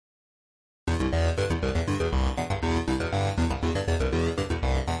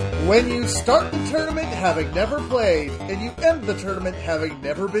When you start the tournament having never played, and you end the tournament having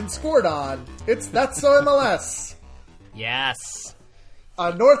never been scored on, it's That's So MLS. Yes.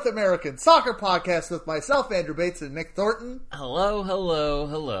 A North American soccer podcast with myself, Andrew Bates, and Nick Thornton. Hello, hello,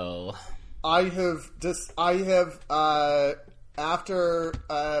 hello. After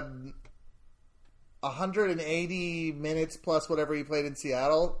 180 minutes plus whatever he played in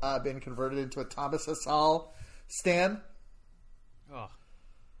Seattle, been converted into a Thomas Hasal stan. Oh.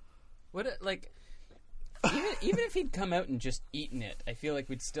 Even if he'd come out and just eaten it, I feel like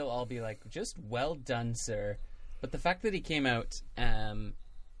we'd still all be like, just well done, sir. But the fact that he came out and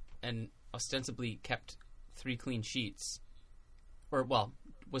ostensibly kept 3 clean sheets,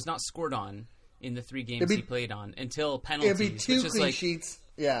 was not scored on in the 3 games he played on until penalties. It'd be 2 clean sheets,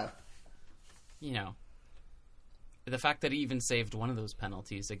 yeah. You know, the fact that he even saved one of those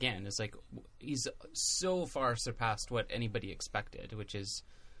penalties, again, is like, he's so far surpassed what anybody expected, which is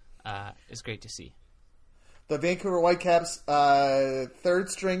great to see. The Vancouver Whitecaps third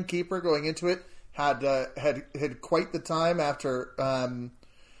string keeper going into it had quite the time after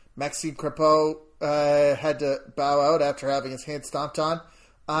Maxime Crepeau had to bow out after having his hand stomped on,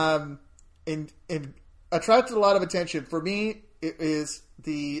 and attracted a lot of attention. For me, it was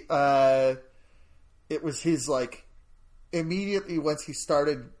his, like, immediately once he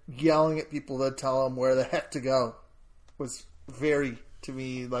started yelling at people to tell him where the heck to go was very, to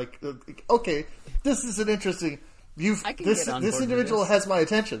me, like, okay, this is an interesting. This individual has my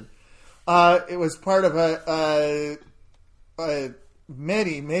attention. It was part of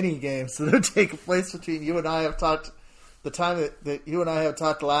many games that have taken place between you and I have talked. The time that you and I have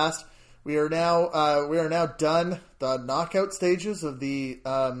talked last, we are now done the knockout stages of the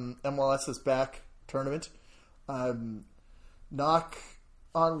MLS is Back tournament. Knock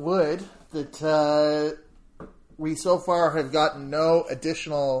on wood that we so far have gotten no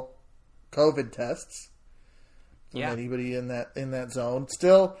additional COVID tests from anybody in that zone.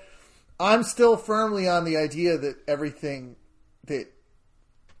 I'm still firmly on the idea that everything that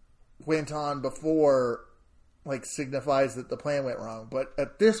went on before, like, signifies that the plan went wrong. But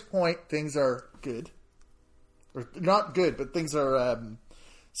at this point, things are good. Or not good, but things are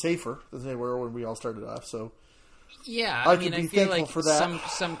safer than they were when we all started off. So yeah, I feel like for that.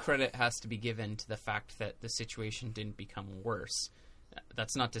 Some credit has to be given to the fact that the situation didn't become worse.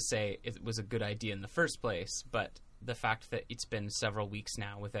 That's not to say it was a good idea in the first place, but the fact that it's been several weeks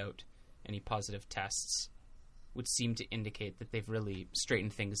now without any positive tests would seem to indicate that they've really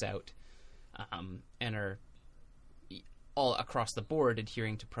straightened things out, and are all across the board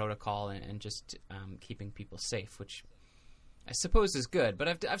adhering to protocol and just keeping people safe, which I suppose is good. But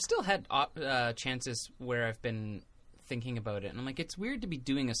I've still had chances where I've been thinking about it, and I'm like, it's weird to be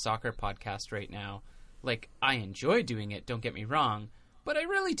doing a soccer podcast right now. Like, I enjoy doing it, don't get me wrong, but I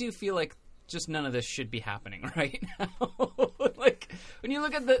really do feel like just none of this should be happening right now. Like, when you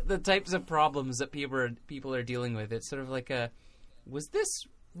look at the types of problems that people are dealing with, it's sort of like was this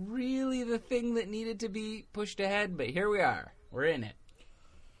really the thing that needed to be pushed ahead? But here we are. We're in it.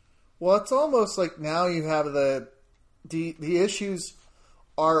 Well, it's almost like now you have the issues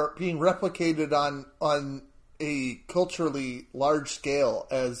are being replicated on a culturally large scale,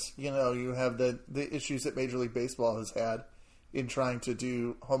 as, you know, you have the issues that Major League Baseball has had in trying to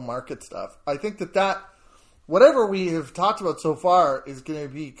do home market stuff. I think that whatever we have talked about so far is going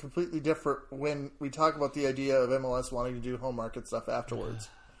to be completely different when we talk about the idea of MLS wanting to do home market stuff afterwards.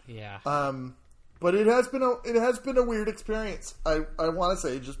 Yeah. But it has been a weird experience. I want to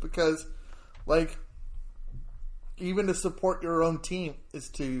say, just because, like, even to support your own team is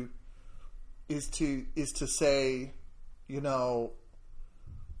to say, you know,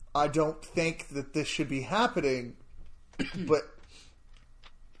 I don't think that this should be happening. But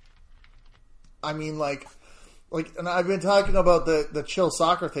I mean, like, and I've been talking about the chill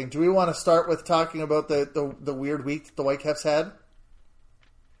soccer thing. Do we want to start with talking about the weird week that the Whitecaps had?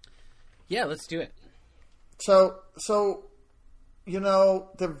 Yeah, let's do it. So you know,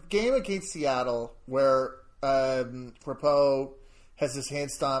 the game against Seattle where Crepeau has his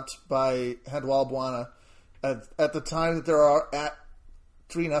hand stomped by Handwall Buana at the time that there are at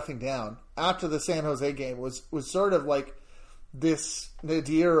 3-0 down after the San Jose game was sort of like this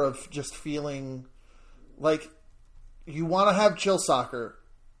idea of just feeling like you want to have chill soccer,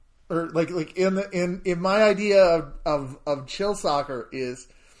 or like in my idea of chill soccer is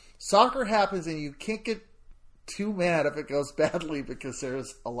soccer happens and you can't get too mad if it goes badly because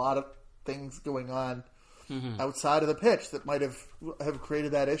there's a lot of things going on outside of the pitch that might have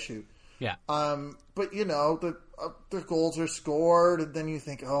created that issue. Yeah. But you know, the goals are scored, and then you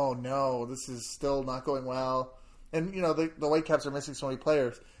think, oh no, this is still not going well. And, the Whitecaps are missing so many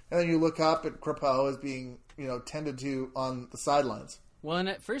players. And then you look up at Crépeau as being, tended to on the sidelines. Well, and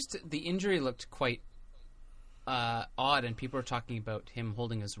at first the injury looked quite odd, and people were talking about him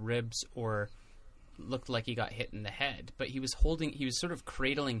holding his ribs or looked like he got hit in the head. But he was sort of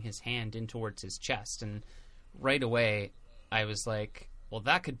cradling his hand in towards his chest, and right away I was like, well,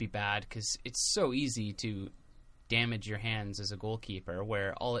 that could be bad, because it's so easy to damage your hands as a goalkeeper,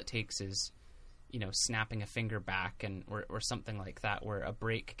 where all it takes is, snapping a finger back or something like that, where a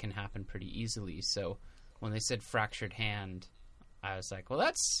break can happen pretty easily. So when they said fractured hand, I was like, well,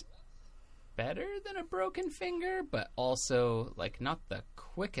 that's better than a broken finger, but also not the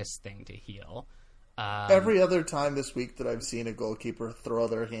quickest thing to heal. Every other time this week that I've seen a goalkeeper throw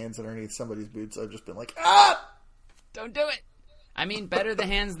their hands underneath somebody's boots, I've just been like, ah! Don't do it! I mean, better the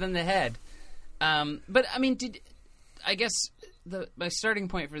hands than the head. But, I mean, I guess my starting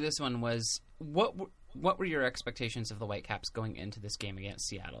point for this one was, what were your expectations of the Whitecaps going into this game against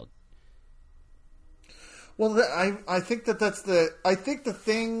Seattle? Well, I think that's I think the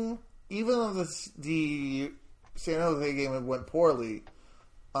thing, even though the San Jose game went poorly,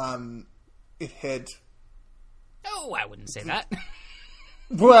 it had... Oh, I wouldn't say that.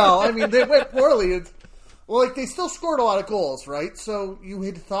 Well, I mean, they went poorly. They still scored a lot of goals, right? So you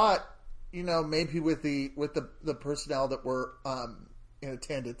had thought, maybe with the personnel that were in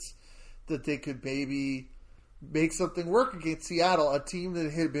attendance, that they could maybe make something work against Seattle, a team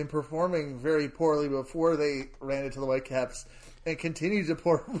that had been performing very poorly before they ran into the Whitecaps and continued to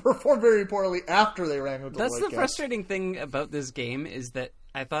perform very poorly after they ran into the Whitecaps. That's the frustrating thing about this game, is that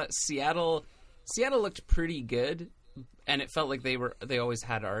I thought Seattle looked pretty good, and it felt like they always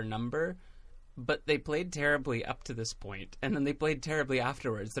had our number, but they played terribly up to this point, and then they played terribly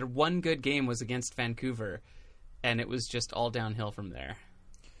afterwards. Their one good game was against Vancouver, and it was just all downhill from there.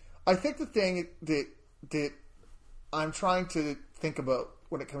 I think the thing that I'm trying to think about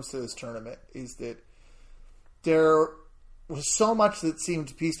when it comes to this tournament is that there was so much that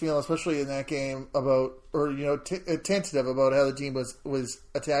seemed piecemeal, especially in that game, about, or tentative about how the team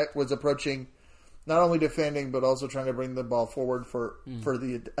was approaching, not only defending but also trying to bring the ball forward for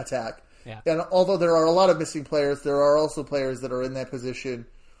the attack. Yeah. And although there are a lot of missing players, there are also players that are in that position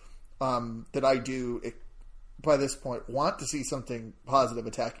that I do, by this point, want to see something positive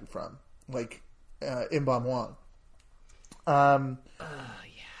attacking from, like Inbam Wong.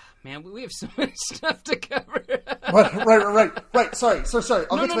 Man, we have so much stuff to cover. Right. Sorry.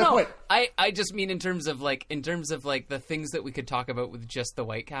 I'll get to my point. I just mean in terms of the things that we could talk about with just the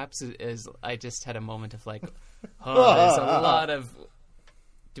Whitecaps. Is I just had a moment of there's a lot of.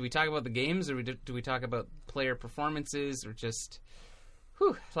 Do we talk about the games, or do we talk about player performances, or just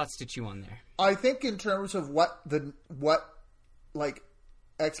lots to chew on there? I think in terms of what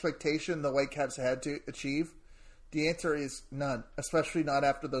expectation the Whitecaps had to achieve, the answer is none, especially not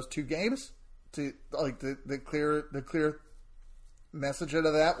after those two games. The clear message out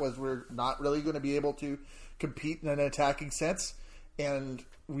of that was we're not really going to be able to compete in an attacking sense, and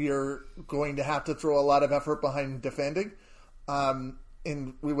we are going to have to throw a lot of effort behind defending.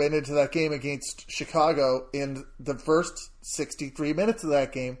 And we went into that game against Chicago in the first 63 minutes of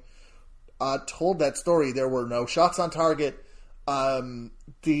that game. Told that story. There were no shots on target.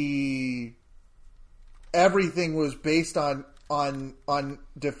 Everything was based on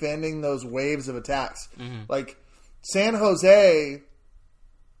defending those waves of attacks. Mm-hmm. San Jose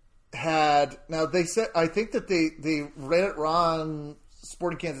had, now they said, I think that they read it wrong,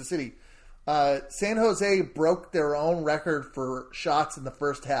 Sporting Kansas City. San Jose broke their own record for shots in the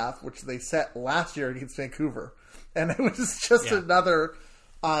first half, which they set last year against Vancouver. And it was just another,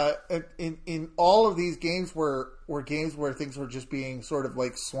 in all of these games were games where things were just being sort of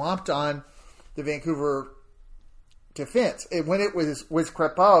swamped on the Vancouver defense. And when it was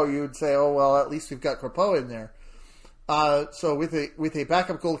Crépeau, you would say, oh, well, at least we've got Crépeau in there. So with a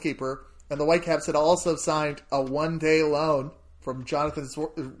backup goalkeeper, and the Whitecaps had also signed a one-day loan from Jonathan.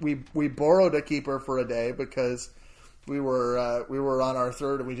 We borrowed a keeper for a day because we were on our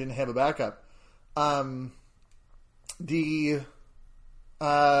third and we didn't have a backup.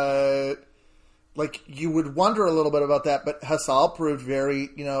 You would wonder a little bit about that, but Hasal proved very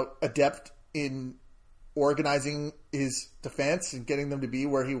adept in organizing his defense and getting them to be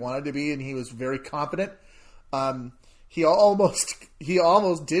where he wanted to be, and he was very confident. He almost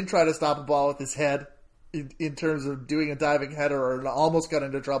did try to stop a ball with his head in terms of doing a diving header, or almost got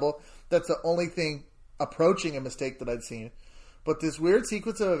into trouble. That's the only thing approaching a mistake that I'd seen. But this weird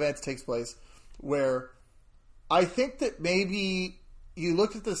sequence of events takes place where I think that maybe you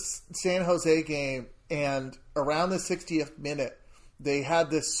looked at the San Jose game, and around the 60th minute, they had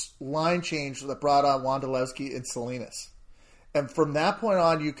this line change that brought on Wondolowski and Salinas. And from that point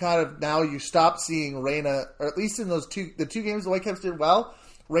on, you kind of now you stop seeing Reyna, or at least in the two games the Whitecaps did well.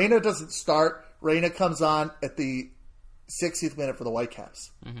 Reyna doesn't start. Reyna comes on at the 60th minute for the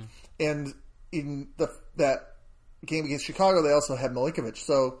Whitecaps. Mm-hmm. And in that game against Chicago, they also had Milinkovic.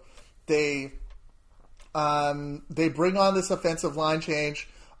 So they bring on this offensive line change.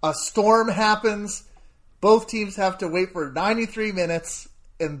 A storm happens. Both teams have to wait for 93 minutes,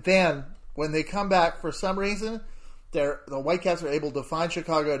 and then when they come back, for some reason, the Whitecaps are able to find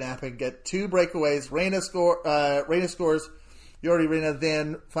Chicago napping, get 2 breakaways. Reyna scores. Yordy Reyna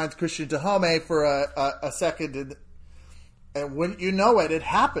then finds Christian Dajome for a second, and when you know it, it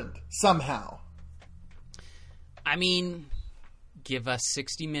happened somehow. I mean, give us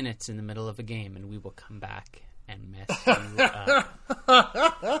 60 minutes in the middle of a game, and we will come back and mess you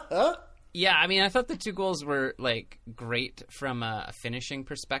up. Yeah, I mean, I thought the 2 goals were, like, great from a finishing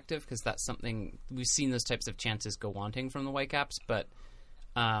perspective, because that's something we've seen those types of chances go wanting from the Whitecaps, but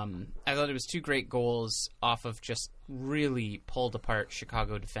I thought it was 2 great goals off of just really pulled apart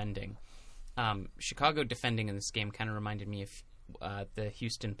Chicago defending. Chicago defending in this game kind of reminded me of the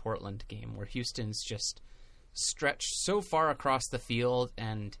Houston-Portland game, where Houston's just stretched so far across the field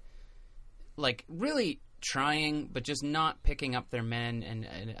and, like, really trying, but just not picking up their men, and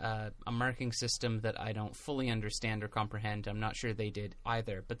a marking system that I don't fully understand or comprehend. I'm not sure they did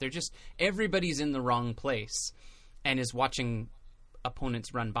either, but they're just, everybody's in the wrong place and is watching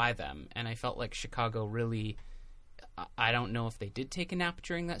opponents run by them. And I felt like Chicago really, I don't know if they did take a nap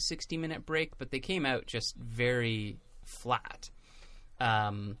during that 60-minute break, but they came out just very flat.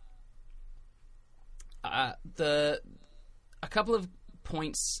 A couple of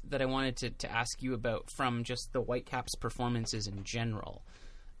points that I wanted to ask you about from just the Whitecaps' performances in general,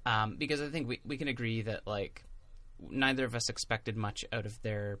 because I think we can agree that, like, neither of us expected much out of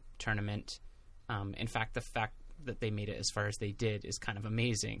their tournament. In fact, the fact that they made it as far as they did is kind of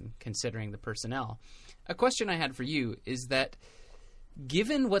amazing considering the personnel. A question I had for you is that,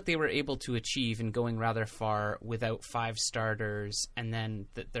 given what they were able to achieve in going rather far without 5 starters, and then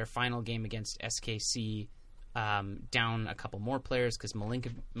their final game against SKC, down a couple more players because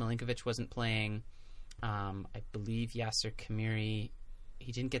Milinkovic wasn't playing. I believe Yasser Khmiri,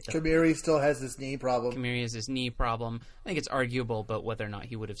 he didn't get the... Khmiri still has his knee problem. Khmiri has his knee problem. I think it's arguable about whether or not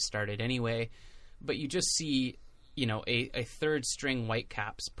he would have started anyway. But you just see, you know, a third-string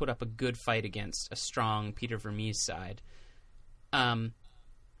Whitecaps put up a good fight against a strong Peter Vermees side. Lost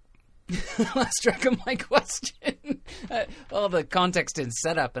track of my question. All the context and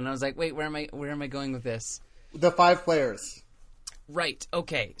setup, and I was like, wait, where am I going with this? The 5 players. Right.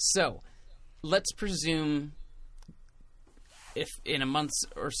 Okay. So let's presume if in a month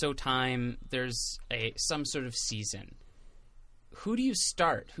or so time there's some sort of season. Who do you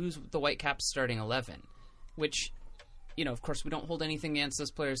start? Who's the Whitecaps starting 11? Which, you know, of course, we don't hold anything against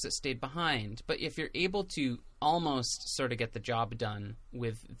those players that stayed behind. But if you're able to almost sort of get the job done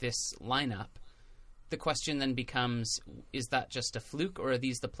with this lineup, the question then becomes, is that just a fluke, or are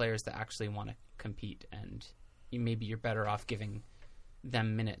these the players that actually want to compete, and maybe you're better off giving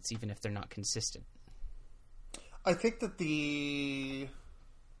them minutes even if they're not consistent? I think that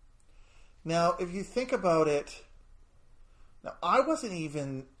now, if you think about it, now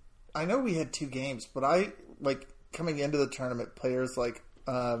I know we had 2 games, but I, like, coming into the tournament, players like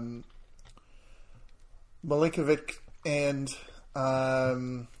Milinkovic and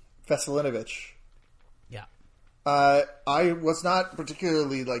Veselinovic. Yeah. I was not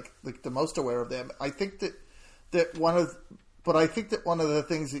particularly like the most aware of them. I think that one of the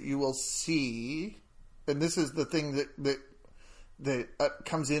things that you will see, and this is the thing that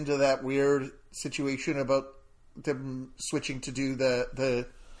comes into that weird situation about them switching to do the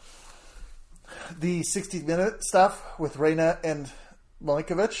 60-minute stuff with Reyna and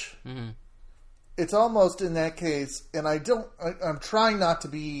Milinkovic. Mm-hmm. It's almost in that case, and I'm trying not to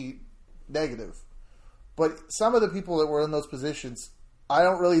be negative, but some of the people that were in those positions, I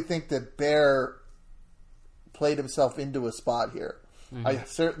don't really think that Bear played himself into a spot here. Mm-hmm. I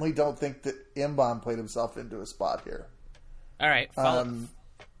certainly don't think that Imbom played himself into a spot here. All right.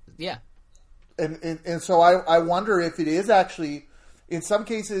 Yeah. And so I wonder if it is actually, in some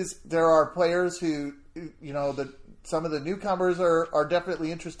cases, there are players who, you know, some of the newcomers are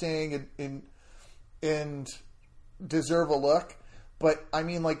definitely interesting and deserve a look. But I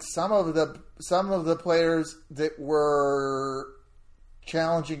mean, like, some of the players that were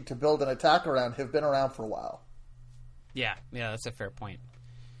challenging to build an attack around have been around for a while. Yeah, that's a fair point.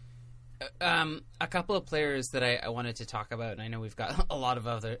 A couple of players that I wanted to talk about, and I know we've got a lot of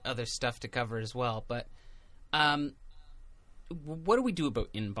other stuff to cover as well, but what do we do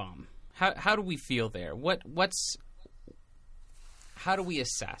about Inbom? How do we feel there? How do we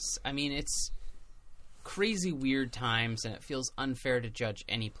assess? I mean, it's crazy weird times, and it feels unfair to judge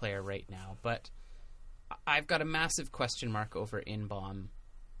any player right now. But I've got a massive question mark over Inbom.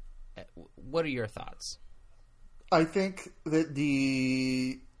 What are your thoughts? I think that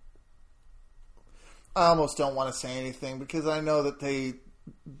I almost don't want to say anything because I know that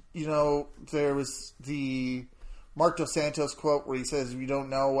there was the Mark Dos Santos quote where he says, "You don't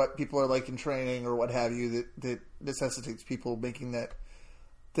know what people are like in training or what have you," that necessitates people making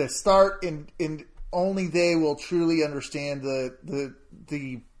the start, and only they will truly understand the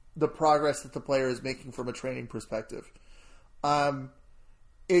progress that the player is making from a training perspective.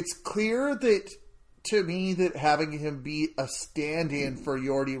 It's clear that, to me, that having him be a stand-in for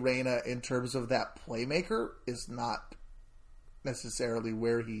Yordi Reyna in terms of that playmaker is not necessarily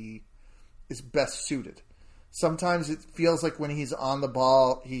where he is best suited. Sometimes it feels like when he's on the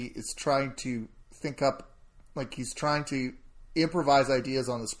ball, he is trying to think up, like he's trying to improvise ideas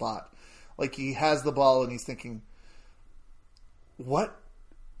on the spot. Like he has the ball and he's thinking, what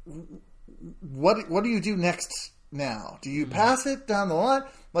do you do next now? Do you pass it down the line?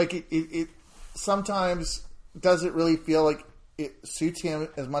 Like it sometimes doesn't really feel like it suits him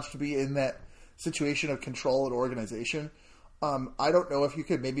as much to be in that situation of control and organization. I don't know if you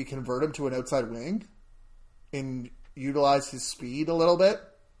could maybe convert him to an outside wing and utilize his speed a little bit.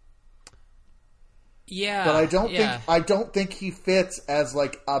 Yeah, but I don't think he fits as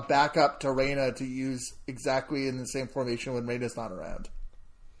like a backup to Reyna to use exactly in the same formation when Reyna's not around.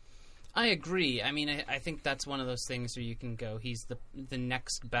 I agree. I mean, I think that's one of those things where you can go, he's the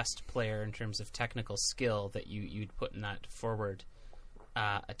next best player in terms of technical skill that you'd put in that forward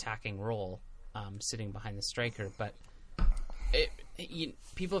attacking role, sitting behind the striker. But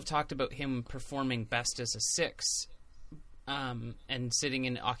people have talked about him performing best as a 6 and sitting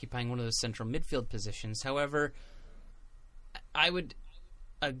and occupying one of those central midfield positions. However, I would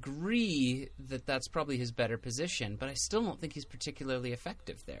agree that that's probably his better position, but I still don't think he's particularly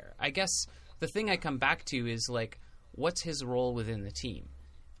effective there. I guess the thing I come back to is, like, what's his role within the team?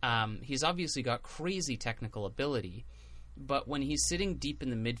 He's obviously got crazy technical ability, but when he's sitting deep in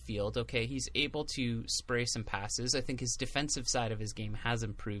the midfield, okay, he's able to spray some passes. I think his defensive side of his game has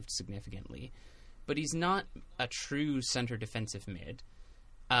improved significantly, but he's not a true center defensive mid.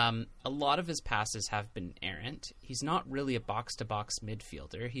 A lot of his passes have been errant. He's not really a box-to-box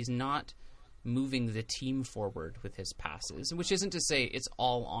midfielder. He's not moving the team forward with his passes, which isn't to say it's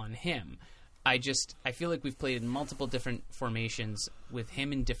all on him. I feel like we've played in multiple different formations with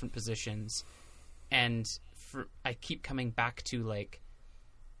him in different positions, and I keep coming back to, like,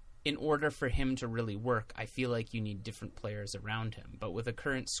 in order for him to really work, I feel like you need different players around him. But with the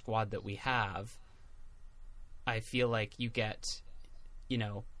current squad that we have, I feel like you get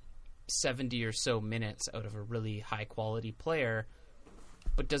 70 or so minutes out of a really high quality player,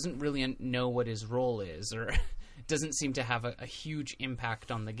 but doesn't really know what his role is, or doesn't seem to have a huge impact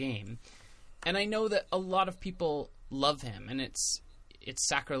on the game. And I know that a lot of people love him, and it's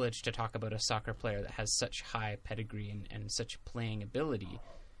sacrilege to talk about a soccer player that has such high pedigree and such playing ability.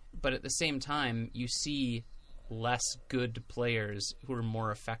 But at the same time, you see less good players who are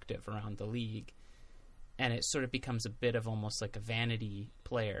more effective around the league. And it sort of becomes a bit of almost like a vanity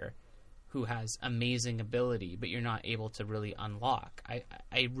player who has amazing ability, but you're not able to really unlock. I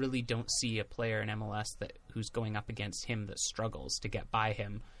really don't see a player in MLS who's going up against him that struggles to get by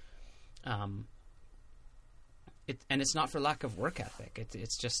him. And it's not for lack of work ethic.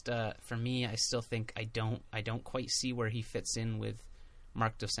 It's just for me, I still think I don't quite see where he fits in with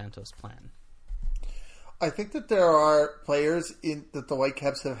Mark Dos Santos' plan. I think that there are players that the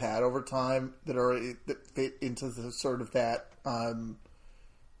Whitecaps have had over time that fit into the sort of that. I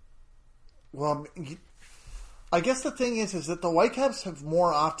guess the thing is that the Whitecaps have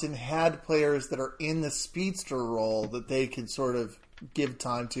more often had players that are in the speedster role that they can sort of give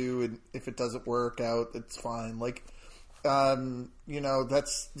time to, and if it doesn't work out, it's fine. Like,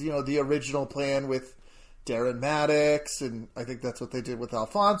 that's the original plan with Darren Maddox, and I think that's what they did with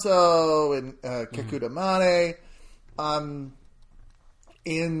Alfonso and Kekuta Mane.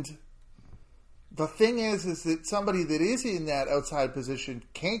 And the thing is that somebody that is in that outside position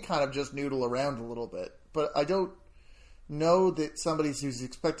can kind of just noodle around a little bit. But I don't know that somebody who's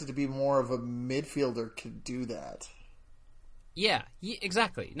expected to be more of a midfielder could do that. Yeah,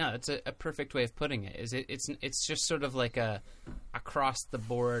 exactly. No, it's a perfect way of putting it. It's just sort of like a across the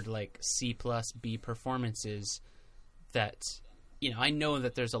board, like C plus B performances that, I know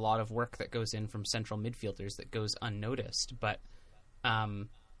that there's a lot of work that goes in from central midfielders that goes unnoticed, but I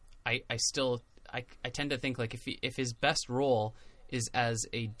still I tend to think like if his best role is as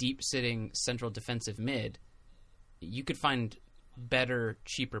a deep-sitting central defensive mid, you could find better,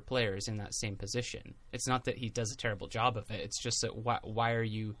 cheaper players in that same position. It's not that he does a terrible job of it. It's just that why are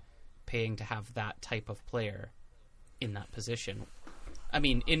you paying to have that type of player in that position? I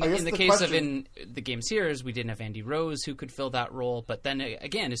mean, in the case of in the Game Series, we didn't have Andy Rose who could fill that role. But then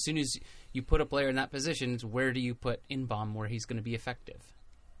again, as soon as you put a player in that position, where do you put Inbom where he's going to be effective?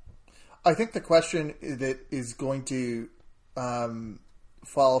 I think the question that is going to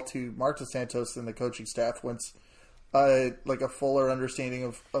fall to Mark Dos Santos and the coaching staff once like a fuller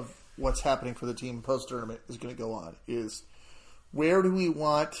understanding of what's happening for the team post-tournament is going to go on is where do we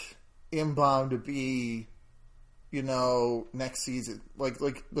want Inbom to be, next season? Like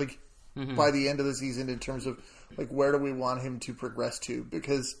by the end of the season in terms of like where do we want him to progress to?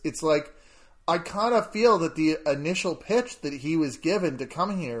 Because it's like I kind of feel that the initial pitch that he was given to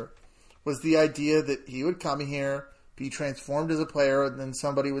come here was the idea that he would come here, be transformed as a player, and then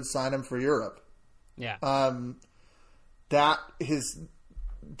somebody would sign him for Europe. Yeah. I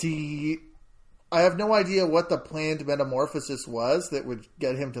have no idea what the planned metamorphosis was that would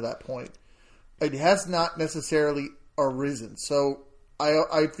get him to that point. It has not necessarily arisen. So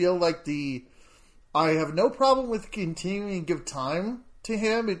I feel like I have no problem with continuing to give time to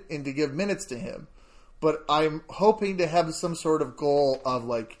him and to give minutes to him. But I'm hoping to have some sort of goal of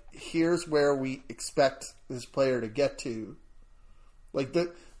like, here's where we expect this player to get to.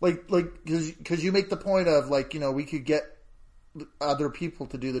 Because you make the point of like, we could get other people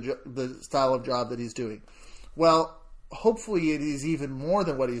to do the style of job that he's doing. Well, hopefully it is even more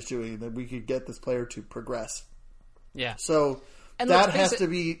than what he's doing, that we could get this player to progress. Yeah. So that has to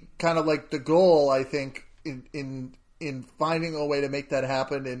be kind of like the goal, I think, in finding a way to make that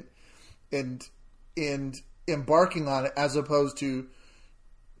happen and embarking on it, as opposed to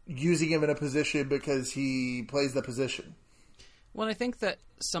using him in a position because he plays the position. Well, I think that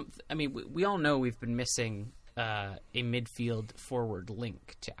we all know we've been missing a midfield forward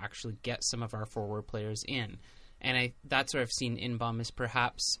link to actually get some of our forward players in. And that's where I've seen Inbom is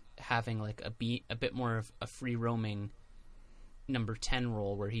perhaps having like a bit more of a free roaming number 10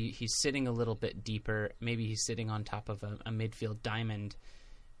 role where he's sitting a little bit deeper. Maybe he's sitting on top of a midfield diamond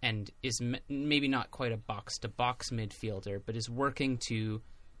and is maybe not quite a box-to-box midfielder, but is working to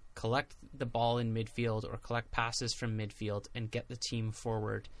collect the ball in midfield or collect passes from midfield and get the team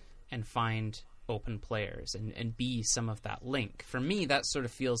forward and find open players and be some of that link. For me, that sort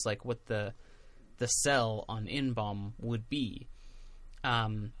of feels like what the sell on Inbom would be.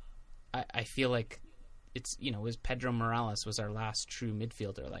 I feel like it's, was Pedro Morales was our last true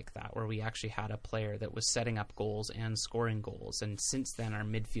midfielder like that, where we actually had a player that was setting up goals and scoring goals. And since then, our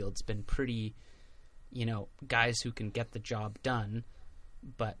midfield's been pretty, guys who can get the job done,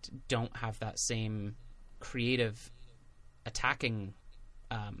 but don't have that same creative attacking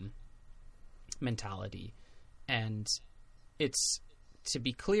mentality. And it's, to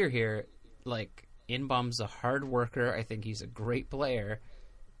be clear here, like, Inbom's a hard worker. I think he's a great player.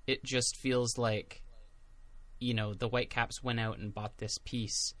 It just feels like, the Whitecaps went out and bought this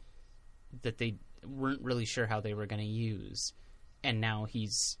piece that they weren't really sure how they were going to use. And now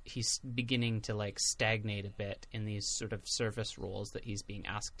he's beginning to like stagnate a bit in these sort of service roles that he's being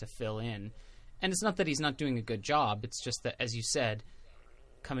asked to fill in. And it's not that he's not doing a good job. It's just that, as you said,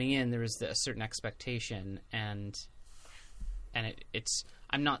 coming in, there is a certain expectation, and it's.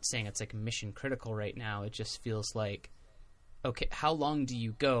 I'm not saying it's like mission critical right now. It just feels like, okay, how long do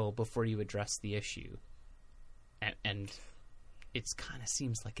you go before you address the issue? And it's kind of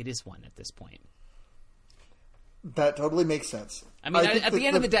seems like it is one at this point. That totally makes sense. I mean, at the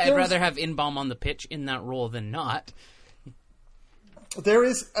end of the day, I'd rather have Inbom on the pitch in that role than not. There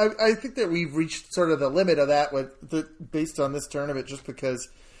is, I think that we've reached sort of the limit of that based on this tournament, just because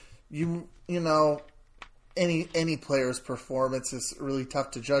any player's performance is really tough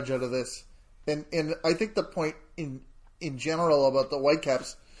to judge out of this. And I think the point in general about the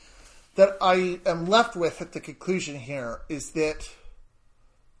Whitecaps that I am left with at the conclusion here is that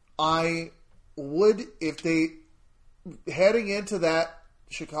I would, if they, heading into that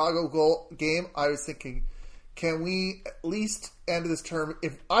Chicago game, I was thinking, can we at least end this tournament?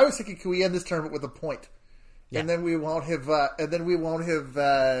 Can we end this tournament with a point? Yeah. And then we won't have,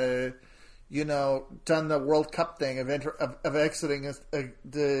 done the World Cup thing of exiting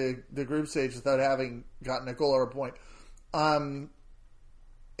the group stage without having gotten a goal or a point. And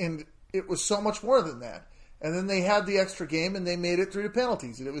it was so much more than that. And then they had the extra game and they made it through the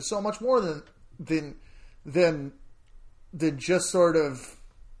penalties. And it was so much more than just sort of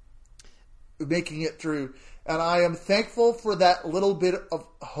making it through. And I am thankful for that little bit of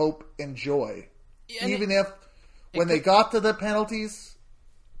hope and joy even if when they got to the penalties,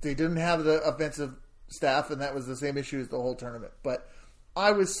 they didn't have the offensive staff, and that was the same issue as the whole tournament. But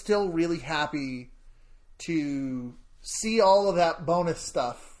I was still really happy to see all of that bonus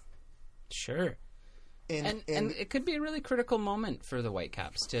stuff. Sure. And it could be a really critical moment for the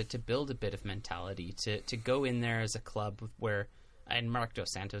Whitecaps to build a bit of mentality, to go in there as a club where, and Marc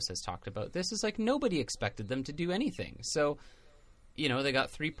Dos Santos has talked about this, is like nobody expected them to do anything. So, they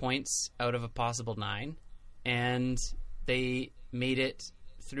got 3 points out of a possible 9, and they made it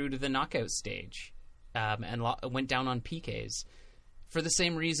through to the knockout stage and went down on PKs for the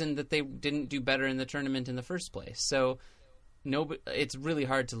same reason that they didn't do better in the tournament in the first place. So it's really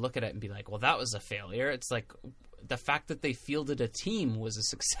hard to look at it and be like, well, that was a failure. It's like the fact that they fielded a team was a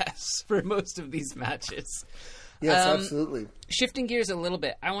success for most of these matches. Yes, absolutely. Shifting gears a little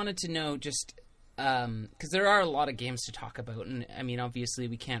bit, I wanted to know just because there are a lot of games to talk about, and I mean, obviously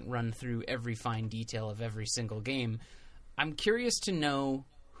we can't run through every fine detail of every single game. I'm curious to know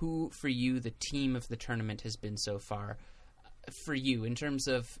who, for you, the team of the tournament has been so far. For you, in terms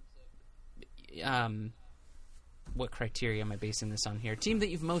of what criteria am I basing this on here? Team that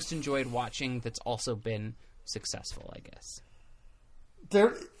you've most enjoyed watching that's also been successful, I guess.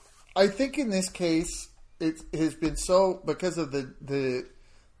 I think in this case, it has been so because of the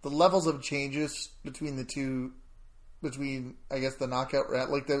levels of changes between the two, I guess the knockout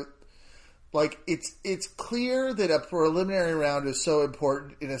round, it's clear that a preliminary round is so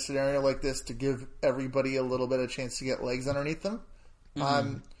important in a scenario like this to give everybody a little bit of chance to get legs underneath them,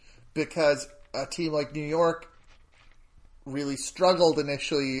 because a team like New York really struggled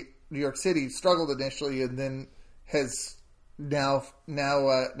initially. New York City struggled initially, and then has now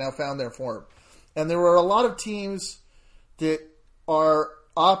found their form. And there were a lot of teams that are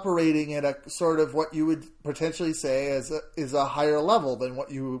operating at a sort of what you would potentially say is a higher level than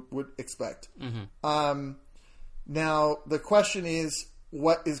what you would expect. Mm-hmm. Now the question is,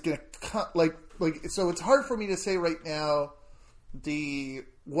 what is going to so it's hard for me to say right now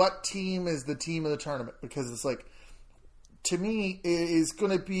what team is the team of the tournament, because it's like, to me, it is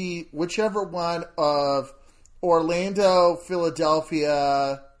going to be whichever one of Orlando,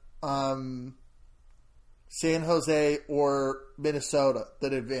 Philadelphia, San Jose, or Minnesota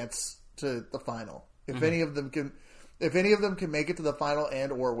that advance to the final. If any of them can make it to the final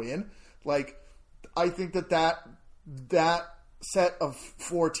and or win, I think that set of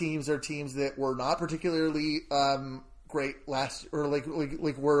 4 teams are teams that were not particularly great last, or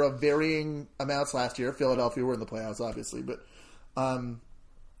were of varying amounts last year. Philadelphia were in the playoffs, obviously, but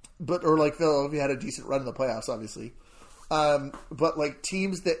Philadelphia had a decent run in the playoffs, obviously. But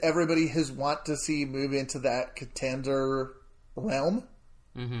teams that everybody has want to see move into that contender realm.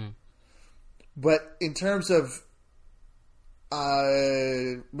 Mm-hmm. But in terms of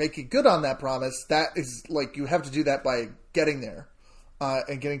making good on that promise, that is you have to do that by getting there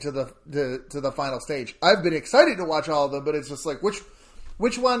and getting to the final stage. I've been excited to watch all of them, but it's just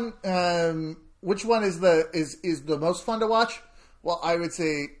which one is the most fun to watch? Well, I would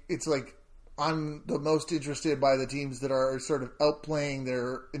say it's I'm the most interested by the teams that are sort of outplaying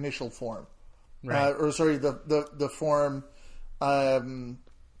their initial form, right? The form from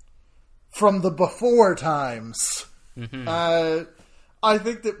the before times. Mm-hmm. I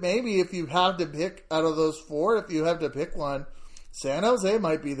think that maybe if you have to pick out of those 4, if you have to pick one, San Jose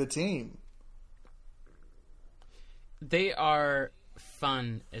might be the team. They are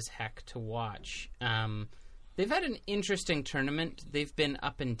fun as heck to watch. They've had an interesting tournament. They've been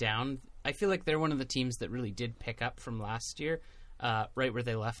up and down. I feel like they're one of the teams that really did pick up from last year, right where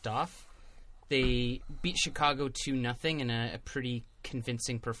they left off. They beat Chicago 2-0 in a pretty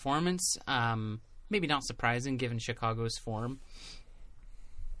convincing performance. Maybe not surprising given Chicago's form.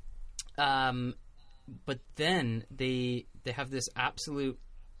 But then they have this absolute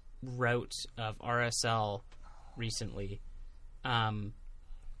rout of RSL recently. Ends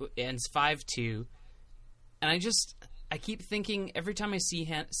 5-2. And I keep thinking every time I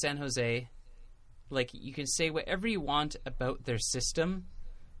see San Jose, you can say whatever you want about their system,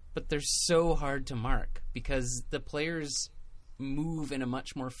 but they're so hard to mark because the players move in a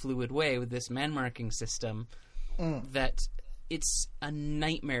much more fluid way with this man-marking system that it's a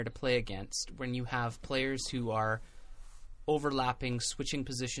nightmare to play against when you have players who are overlapping, switching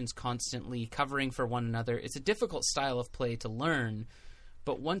positions constantly, covering for one another. It's a difficult style of play to learn,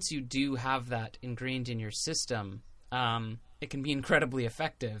 but once you do have that ingrained in your system, it can be incredibly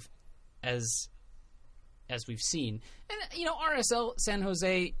effective, as we've seen. And, RSL, San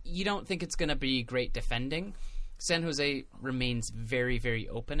Jose, you don't think it's going to be great defending. San Jose remains very, very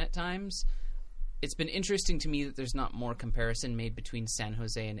open at times. it's been interesting to me that there's not more comparison made between San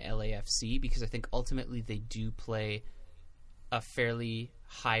Jose and LAFC, because I think ultimately they do play a fairly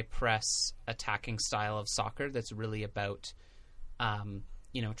high press attacking style of soccer that's really about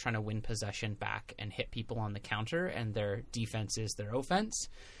trying to win possession back and hit people on the counter, and their defense is their offense.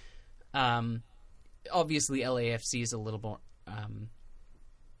 Obviously LAFC is a little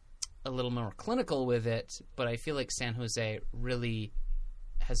more clinical with it, but I feel like San Jose really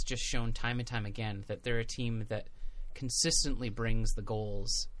has just shown time and time again that they're a team that consistently brings the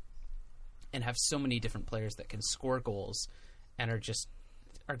goals and have so many different players that can score goals and are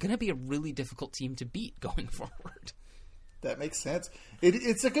going to be a really difficult team to beat going forward. That makes sense.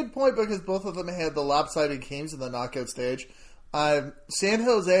 It's a good point because both of them had the lopsided games in the knockout stage. San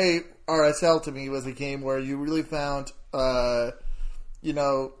Jose RSL to me was a game where you really found,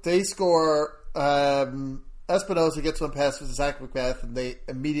 they score, Espinosa gets one pass with Zach Macbeth, and they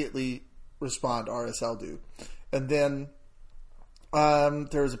immediately respond. RSL do, and then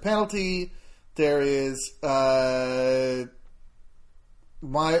there's a penalty. There is So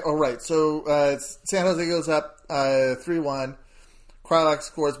San Jose goes up 3-1.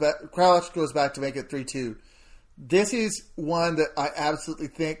 Kralj goes back to make it 3-2. This is one that I absolutely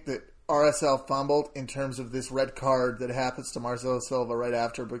think that RSL fumbled in terms of this red card that happens to Marcelo Silva right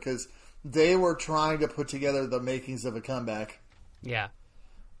after, because they were trying to put together the makings of a comeback. Yeah.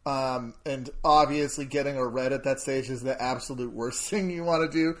 And obviously getting a red at that stage is the absolute worst thing you want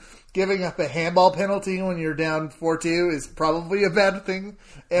to do. Giving up a handball penalty when you're down 4-2 is probably a bad thing.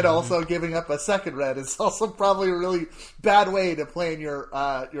 And also giving up a second red is also probably a really bad way to plan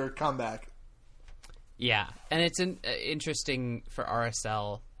your comeback. Yeah. And it's interesting for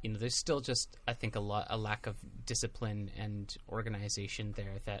RSL. There's still just, I think, a lack of discipline and organization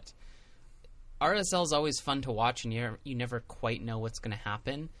there that RSL is always fun to watch, and you never quite know what's going to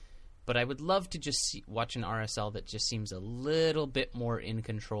happen. But I would love to just watch an RSL that just seems a little bit more in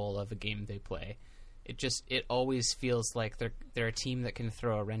control of a game they play. It always feels like they're a team that can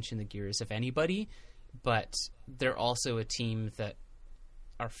throw a wrench in the gears of anybody, but they're also a team that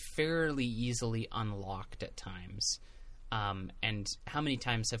are fairly easily unlocked at times. And how many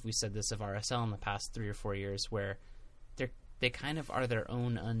times have we said this of RSL in the past 3 or 4 years, where they kind of are their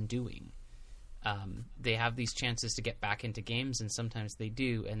own undoing. They have these chances to get back into games, and sometimes they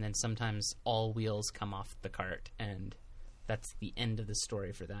do, and then sometimes all wheels come off the cart, and that's the end of the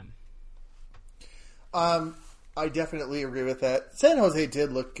story for them. I definitely agree with that. San Jose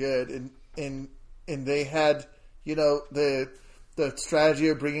did look good, and they had, the strategy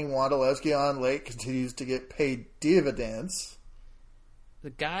of bringing Wondolowski on late continues to get paid dividends. The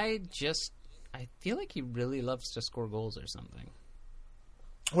guy I feel like he really loves to score goals or something.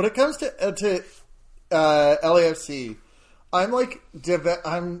 When it comes to LAFC,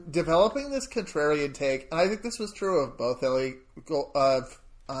 I'm developing this contrarian take, and I think this was true of both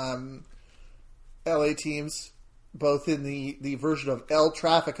LA teams, both in the version of El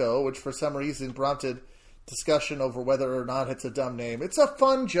Trafico, which for some reason prompted discussion over whether or not it's a dumb name. It's a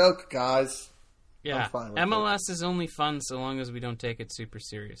fun joke, guys. Yeah, MLS is only fun so long as we don't take it super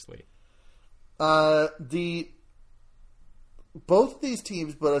seriously. Both these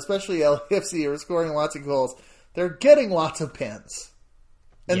teams, but especially LAFC, are scoring lots of goals. They're getting lots of pens,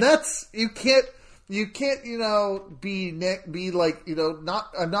 and that's you can't be like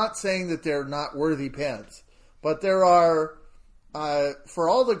not. I'm not saying that they're not worthy pens, but there are for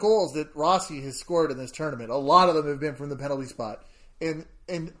all the goals that Rossi has scored in this tournament, a lot of them have been from the penalty spot, and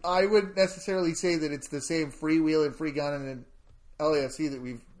I wouldn't necessarily say that it's the same freewheel and free gun in LAFC that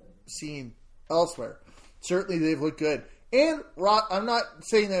we've seen elsewhere. Certainly, they've looked good. And I'm not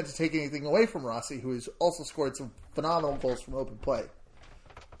saying that to take anything away from Rossi, who has also scored some phenomenal goals from open play.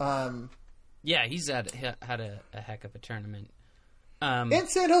 Yeah, he's had a heck of a tournament. And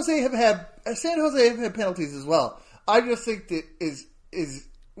San Jose have had penalties as well. I just think that is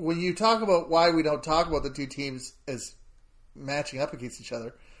when you talk about why we don't talk about the two teams as matching up against each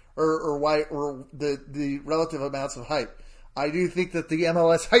other, or the relative amounts of hype. I do think that the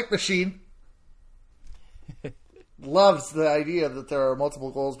MLS hype machine loves the idea that there are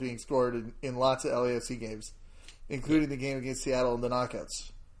multiple goals being scored in lots of LAFC games, including the game against Seattle in the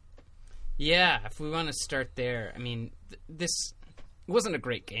knockouts. Yeah, if we want to start there, I mean, this wasn't a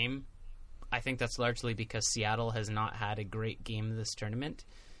great game. I think that's largely because Seattle has not had a great game this tournament.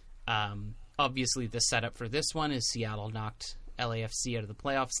 Obviously, the setup for this one is Seattle knocked LAFC out of the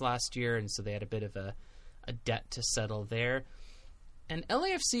playoffs last year, and so they had a bit of a debt to settle there. And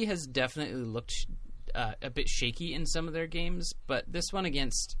LAFC has definitely looked a bit shaky in some of their games, but this one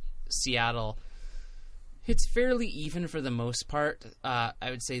against Seattle, It's fairly even for the most part. I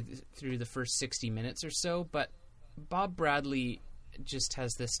would say through the first 60 minutes or so, but Bob Bradley just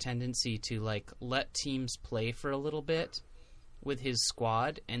has this tendency to like let teams play for a little bit with his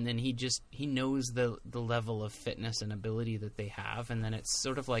squad, and then he knows the level of fitness and ability that they have, and then it's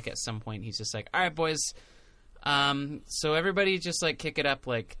sort of like at some point he's just like, all right, boys, so everybody just like kick it up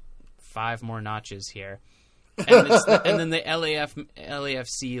like 5 more notches here. And then the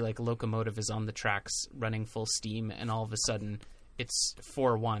LAFC like locomotive is on the tracks running full steam, and all of a sudden it's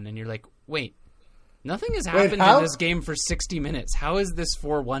 4-1, and you're like, wait, nothing has happened in this game for 60 minutes. How is this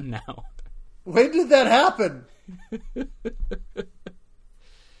 4-1 now? When did that happen?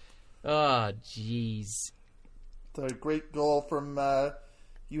 Oh, jeez. The great goal from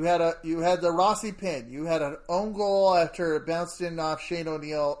you had the Rossi pin. You had an own goal after it bounced in off Shane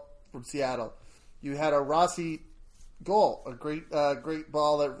O'Neill from Seattle. You had a Rossi goal, a great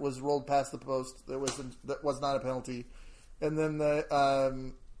ball that was rolled past the post that was not a penalty, and then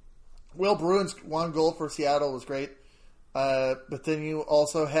the Will Bruin's one goal for Seattle was great, but then you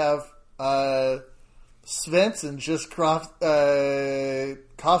also have Svensson just coughed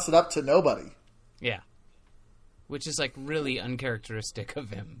it up to nobody. Yeah, which is like really uncharacteristic of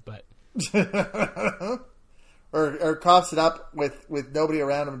him, but. Or coughs it up with nobody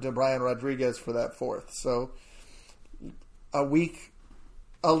around him to Brian Rodriguez for that fourth. So a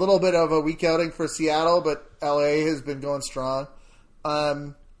little bit of a weak outing for Seattle, but LA has been going strong.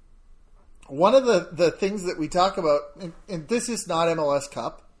 One of the things that we talk about, and this is not MLS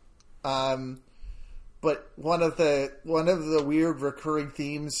Cup, but one of the weird recurring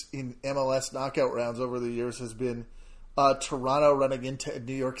themes in MLS knockout rounds over the years has been Toronto running into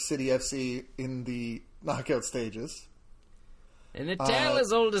New York City FC in the knockout stages. And the tale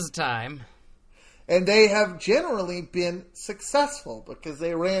as old as time. And they have generally been successful because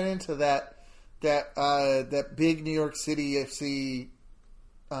they ran into that big New York City FC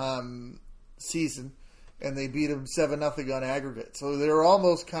season, and they beat them 7-0 on aggregate. So they're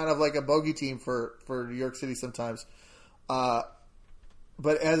almost kind of like a bogey team for New York City sometimes. But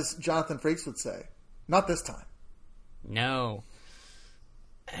as Jonathan Frakes would say, not this time. No.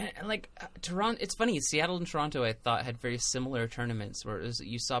 Like Toronto, it's funny. Seattle and Toronto, I thought, had very similar tournaments where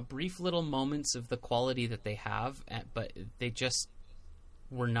you saw brief little moments of the quality that they have, but they just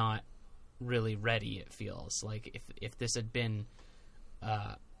were not really ready. It feels like if this had been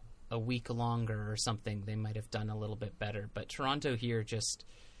a week longer or something, they might have done a little bit better. But Toronto here just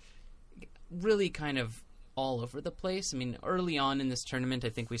really kind of all over the place. I mean, early on in this tournament, I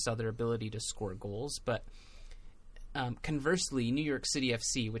think we saw their ability to score goals, but. Conversely, New York City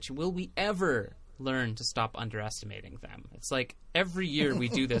FC, which will we ever learn to stop underestimating them? It's like every year we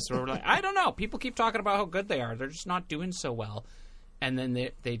do this where we're like, I don't know. People keep talking about how good they are. They're just not doing so well. And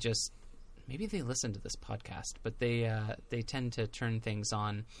then they just, maybe they listen to this podcast, but they tend to turn things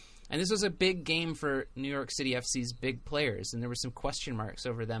on. And this was a big game for New York City FC's big players. And there were some question marks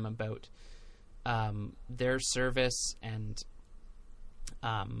over them about their service and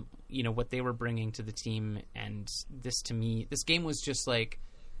what they were bringing to the team. And this, to me, this game was just like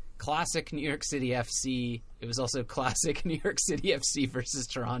classic New York City FC. It was also classic New York City FC versus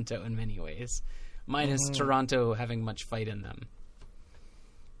Toronto in many ways, minus Toronto having much fight in them.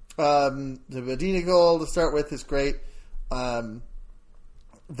 The Medina goal to start with is great. Valentin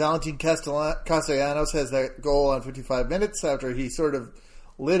Castellanos has that goal on 55 minutes after he sort of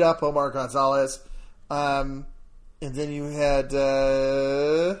lit up Omar Gonzalez. And then you had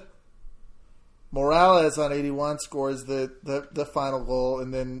Morales on 81 scores the final goal,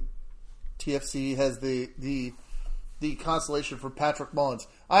 and then TFC has the consolation for Patrick Mullins.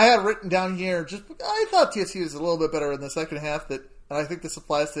 I had written down here, I thought TFC was a little bit better in the second half, and I think this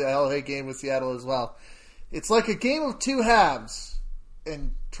applies to the LA game with Seattle as well. It's like a game of two halves,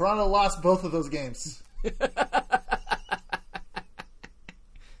 and Toronto lost both of those games. I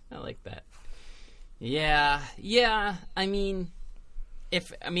like that. Yeah. I mean,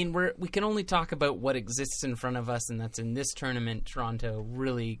 we can only talk about what exists in front of us, and that's in this tournament. Toronto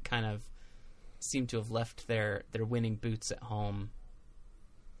really kind of seem to have left their winning boots at home.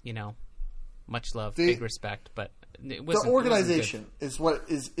 Much love, big respect, but it wasn't. The organization is what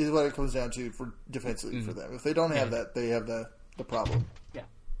it comes down to for defensively for them. If they don't have that, they have the problem. Yeah.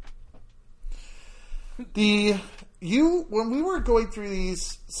 When we were going through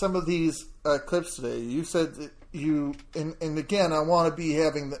some of these clips today, you said that and again, I want to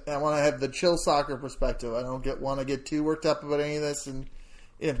have the chill soccer perspective. I don't want to get too worked up about any of this, and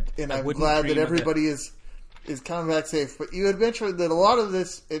I'm glad that everybody is coming back safe. But you had mentioned that a lot of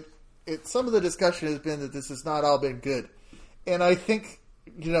this, some of the discussion has been that this has not all been good, and I think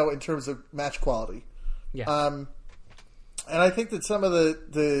in terms of match quality, Yeah. And I think that some of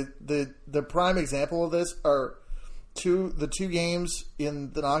the prime example of this are the two games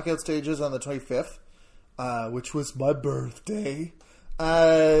in the knockout stages on the 25th, which was my birthday.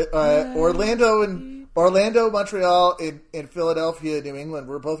 Orlando, Montreal, and Philadelphia, New England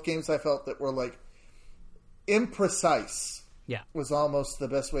were both games I felt that were like imprecise. Yeah. Was almost the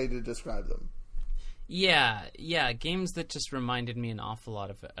best way to describe them. Yeah, games that just reminded me an awful lot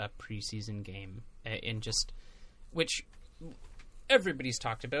of a preseason game, and just which everybody's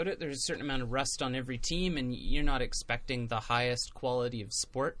talked about it. There's a certain amount of rust on every team, and you're not expecting the highest quality of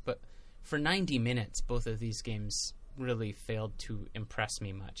sport. But for 90 minutes, both of these games really failed to impress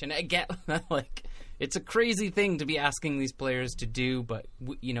me much. And I get like it's a crazy thing to be asking these players to do, but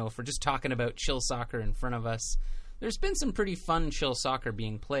if we're just talking about chill soccer in front of us, there's been some pretty fun chill soccer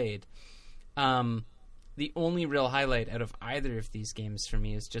being played. The only real highlight out of either of these games for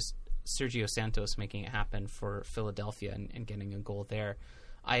me is just Sergio Santos making it happen for Philadelphia and getting a goal there.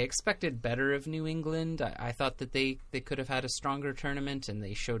 I expected better of New England. I thought that they could have had a stronger tournament, and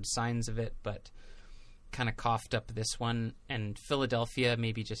they showed signs of it, but kind of coughed up this one. And Philadelphia,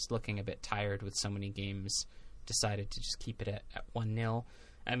 maybe just looking a bit tired with so many games, decided to just keep it at 1-0.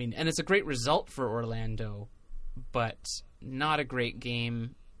 I mean, and it's a great result for Orlando, but not a great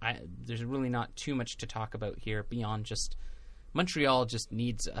game. There's really not too much to talk about here beyond just Montreal just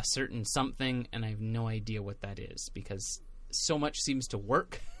needs a certain something, and I have no idea what that is, because so much seems to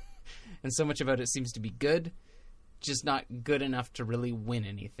work and so much about it seems to be good, just not good enough to really win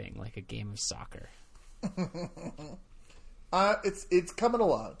anything like a game of soccer. It's coming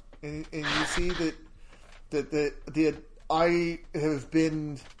along, and you see that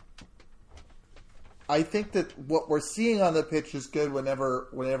I think that what we're seeing on the pitch is good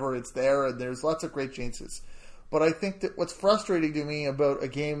whenever it's there, and there's lots of great chances. But I think that what's frustrating to me about a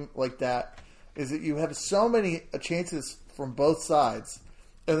game like that is that you have so many chances from both sides,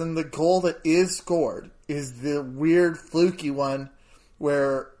 and then the goal that is scored is the weird fluky one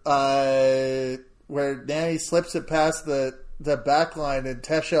where Nani slips it past the back line and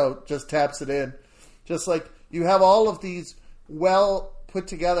Tesho just taps it in. Just like you have all of these well put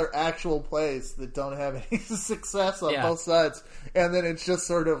together actual plays that don't have any success on both sides, and then it's just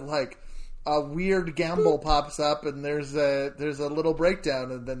sort of like a weird gamble pops up, and there's a little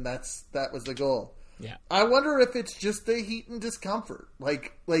breakdown, and then that was the goal. Yeah, I wonder if it's just the heat and discomfort,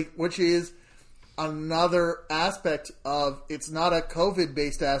 like which is another aspect of, it's not a COVID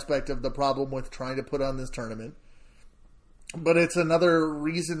based aspect of the problem with trying to put on this tournament, but it's another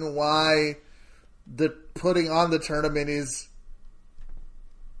reason why the putting on the tournament is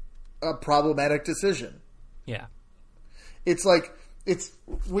a problematic decision. Yeah, it's like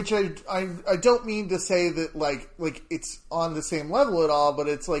which I don't mean to say that like it's on the same level at all, but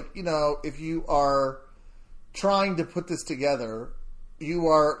it's like, if you are trying to put this together, you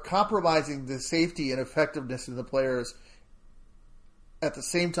are compromising the safety and effectiveness of the players at the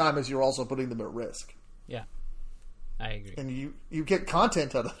same time as you're also putting them at risk. Yeah, I agree. And you get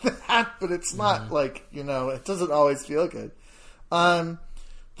content out of that, but it's not like, it doesn't always feel good.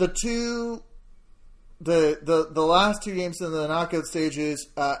 The last two games in the knockout stages,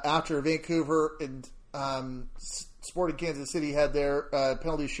 after Vancouver and Sporting Kansas City had their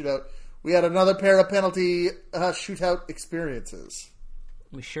penalty shootout, we had another pair of penalty shootout experiences.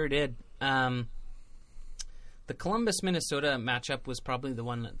 We sure did. The Columbus-Minnesota matchup was probably the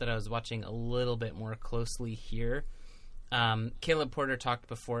one that I was watching a little bit more closely here. Caleb Porter talked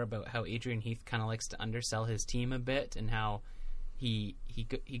before about how Adrian Heath kind of likes to undersell his team a bit, and how he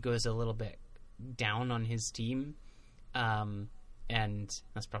goes a little bit down on his team, and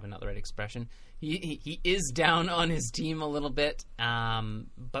that's probably not the right expression. He is down on his team a little bit,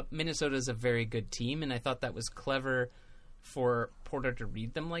 but Minnesota is a very good team, and I thought that was clever for Porter to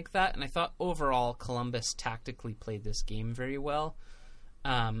read them like that. And I thought overall Columbus tactically played this game very well.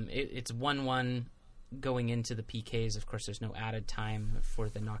 It's 1-1 going into the PKs. Of course, there's no added time for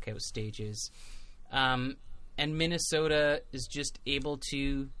the knockout stages, and Minnesota is just able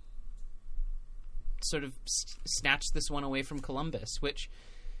to sort of snatch this one away from Columbus, which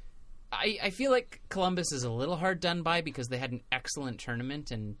I feel like Columbus is a little hard done by, because they had an excellent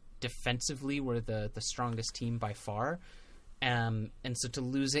tournament and defensively were the strongest team by far. And so to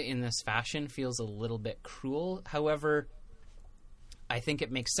lose it in this fashion feels a little bit cruel. However, I think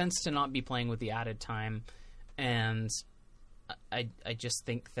it makes sense to not be playing with the added time, and I just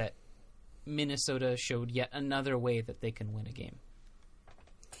think that Minnesota showed yet another way that they can win a game.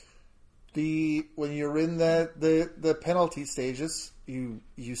 When you're in the penalty stages, you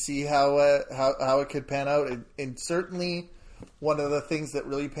see how it could pan out, and certainly one of the things that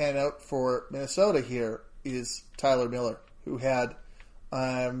really panned out for Minnesota here is Tyler Miller, who had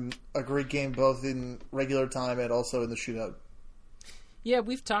a great game both in regular time and also in the shootout. Yeah,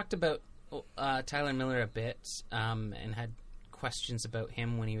 we've talked about Tyler Miller a bit and had questions about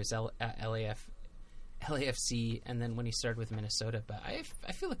him when he was at LAFC and then when he started with Minnesota. But I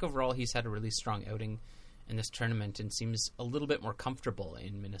feel like overall he's had a really strong outing in this tournament and seems a little bit more comfortable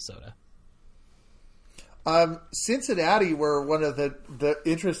in Minnesota. Cincinnati were one of the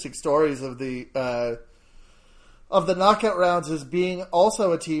interesting stories of the knockout rounds as being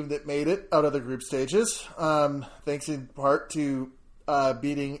also a team that made it out of the group stages, thanks in part to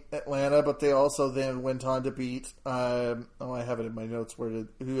beating Atlanta, but they also then went on to beat. I have it in my notes.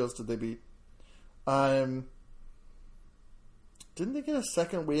 Who else did they beat? Didn't they get a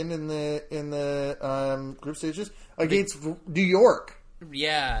second win in the group stages against New York?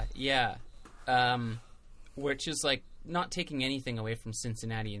 Yeah. Which is like not taking anything away from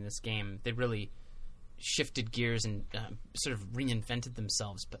Cincinnati in this game. They really shifted gears and sort of reinvented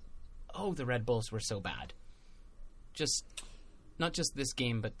themselves. But the Red Bulls were so bad. Just not just this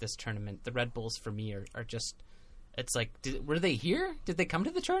game, but this tournament. The Red Bulls for me are just. It's like, were they here? Did they come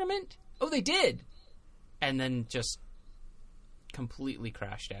to the tournament? Oh, they did, and then just completely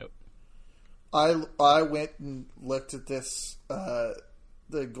crashed out. I went and looked at this.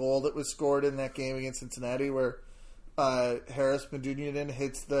 The goal that was scored in that game against Cincinnati, where Harris Medunjanin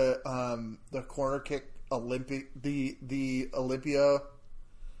hits the corner kick the Olympic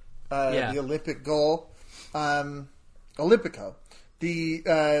goal, Olympico.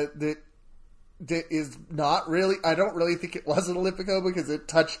 That is not really. I don't really think it was an Olympico because it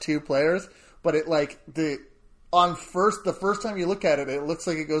touched two players, but it the first time you look at it, it looks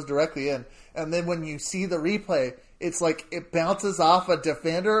like it goes directly in, and then when you see the replay, it's like it bounces off a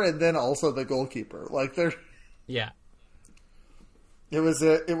defender and then also the goalkeeper. Yeah. It was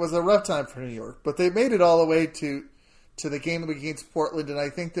a rough time for New York, but they made it all the way to the game against Portland, and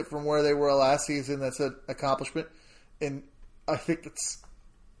I think that from where they were last season, that's an accomplishment. And I think it's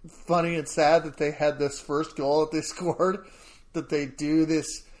funny and sad that they had this first goal that they scored, that they do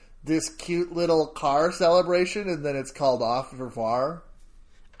this cute little car celebration, and then it's called off for VAR.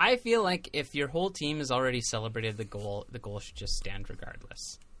 I feel like if your whole team has already celebrated the goal should just stand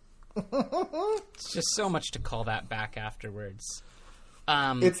regardless. It's just so much to call that back afterwards.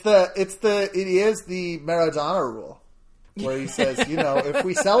 It is the Maradona rule, where he says, if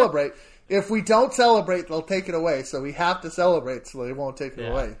we don't celebrate, they'll take it away. So we have to celebrate, so they won't take it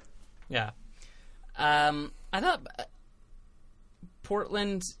away. Yeah. I thought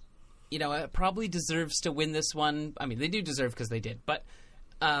Portland, probably deserves to win this one. I mean, they do deserve because they did, but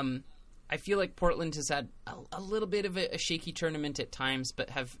I feel like Portland has had a little bit of a shaky tournament at times, but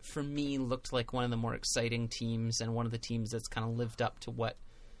have, for me, looked like one of the more exciting teams and one of the teams that's kind of lived up to what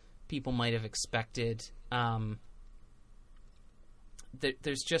people might have expected.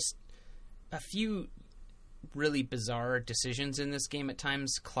 There's just a few really bizarre decisions in this game at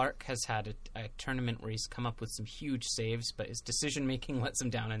times. Clark has had a tournament where he's come up with some huge saves, but his decision-making lets him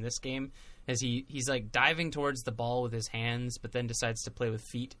down in this game as he's like diving towards the ball with his hands, but then decides to play with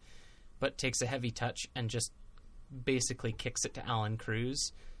feet, but takes a heavy touch and just basically kicks it to Alan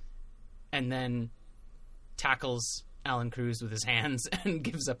Cruz, and then tackles Alan Cruz with his hands and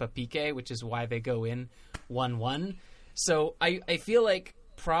gives up a PK, which is why they go in 1-1. So I feel like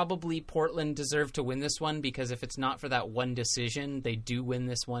probably Portland deserved to win this one, because if it's not for that one decision, they do win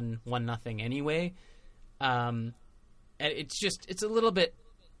this one 1-0 anyway. It's a little bit.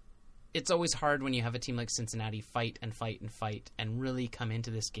 It's always hard when you have a team like Cincinnati fight and really come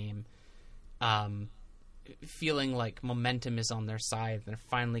into this game feeling like momentum is on their side. They're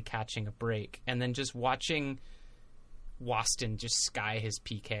finally catching a break, and then just watching Waston just sky his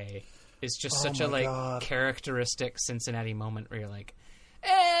PK is just such a characteristic Cincinnati moment where you're like,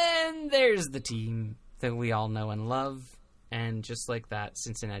 and there's the team that we all know and love, and just like that,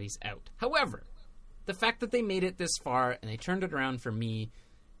 Cincinnati's out. However, the fact that they made it this far and they turned it around for me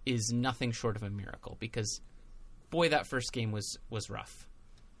is nothing short of a miracle, because boy, that first game was rough.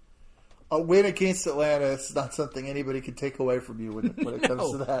 A win against Atlanta is not something anybody can take away from you when it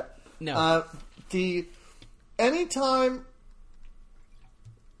comes to that. No. Anytime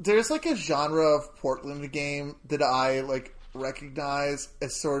there's like a genre of Portland game that I recognize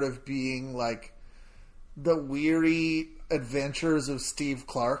as sort of being like the weary adventures of Steve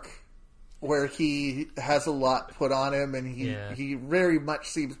Clark, where he has a lot put on him and he very much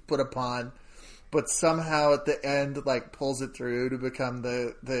seems put upon, but somehow at the end pulls it through to become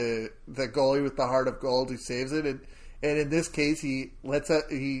the goalie with the heart of gold who saves it. And in this case, he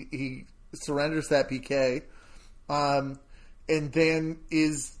surrenders that PK. and then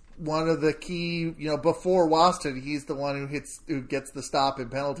is one of the key, before Waston, he's the one who gets the stop in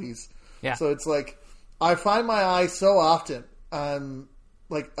penalties. Yeah. So it's like, I find my eye so often,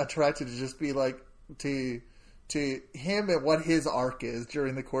 attracted to just be to him and what his arc is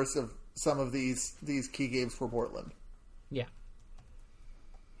during the course of some of these key games for Portland. Yeah.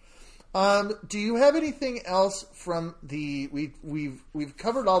 Do you have anything else from we've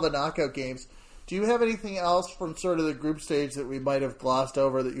covered all the knockout games. Do you have anything else from sort of the group stage that we might have glossed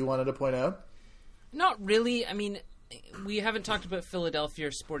over that you wanted to point out? Not really. I mean, we haven't talked about Philadelphia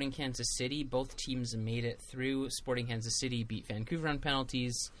or Sporting Kansas City. Both teams made it through. Sporting Kansas City beat Vancouver on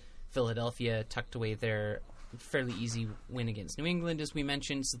penalties. Philadelphia tucked away their fairly easy win against New England, as we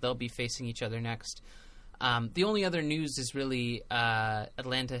mentioned, so they'll be facing each other next. The only other news is really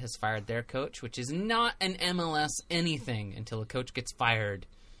Atlanta has fired their coach, which is not an MLS anything until a coach gets fired.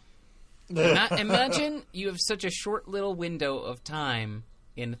 Imagine you have such a short little window of time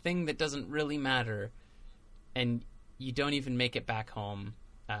in a thing that doesn't really matter, and you don't even make it back home.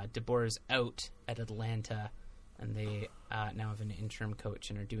 DeBoer is out at Atlanta, and they now have an interim coach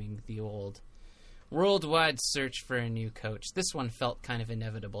and are doing the old worldwide search for a new coach. This one felt kind of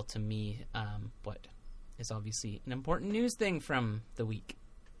inevitable to me, but is obviously an important news thing from the week.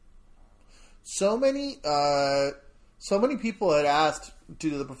 So many people had asked, due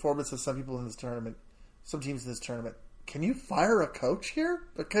to the performance of some people in this tournament, some teams in this tournament, can you fire a coach here?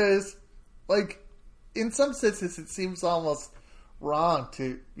 Because, in some senses, it seems almost wrong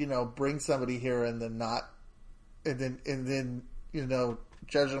to, bring somebody here and then not, and then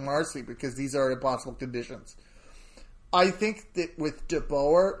judge them harshly because these are impossible conditions. I think that with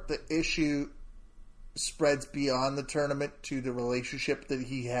DeBoer, the issue spreads beyond the tournament to the relationship that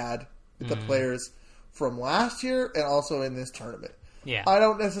he had with the players from last year and also in this tournament. Yeah. I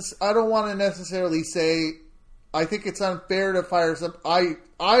don't want to necessarily say I think it's unfair to fire some. I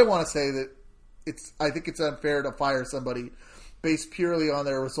want to say that I think it's unfair to fire somebody based purely on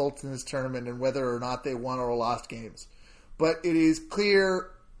their results in this tournament and whether or not they won or lost games. But it is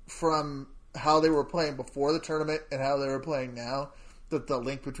clear from how they were playing before the tournament and how they were playing now that the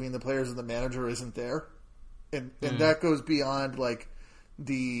link between the players and the manager isn't there. And that goes beyond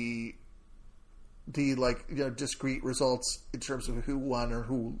the discrete results in terms of who won or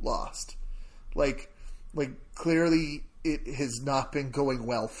who lost. Clearly it has not been going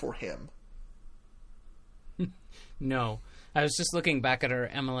well for him. No. I was just looking back at our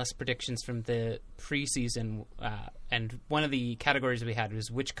MLS predictions from the preseason, and one of the categories we had was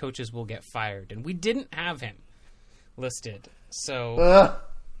which coaches will get fired, and we didn't have him listed. So, that's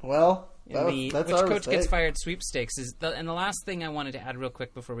which our coach mistake. gets fired sweepstakes and the last thing I wanted to add real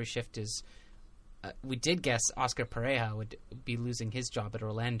quick before we shift is we did guess Oscar Pereira would be losing his job at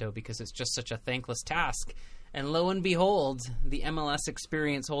Orlando because it's just such a thankless task. And lo and behold, the MLS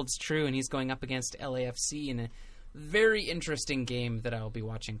experience holds true, and he's going up against LAFC in a very interesting game that I'll be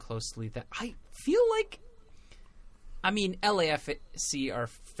watching closely. That I feel like, LAFC are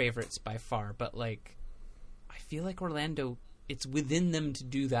favorites by far, but I feel like Orlando, it's within them to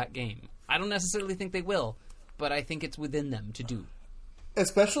do that game. I don't necessarily think they will, but I think it's within them to do.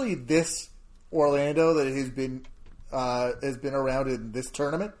 Especially this Orlando that has been around in this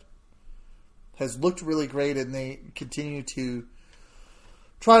tournament has looked really great, and they continue to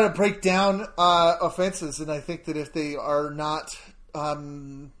try to break down offenses. And I think that if they are not,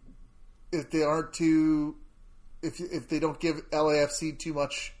 if they don't give LAFC too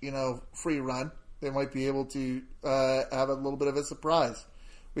much, free run, they might be able to have a little bit of a surprise.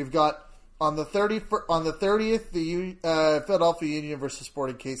 We've got on the 30th, the Philadelphia Union versus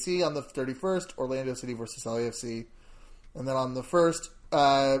Sporting KC. On the 31st, Orlando City versus LAFC, and then on the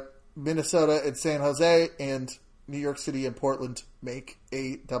 1st, Minnesota and San Jose, and New York City and Portland make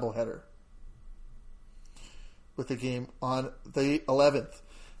a doubleheader with the game on the 11th,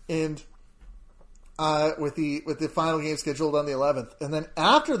 and with the final game scheduled on the 11th. And then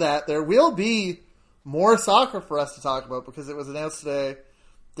after that, there will be more soccer for us to talk about because it was announced today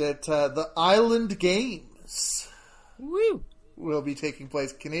that the Island Games will be taking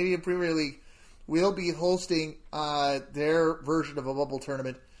place. Canadian Premier League will be hosting their version of a bubble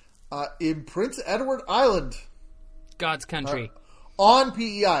tournament in Prince Edward Island. God's country. On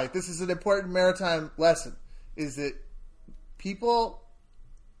PEI. This is an important maritime lesson. Is that people,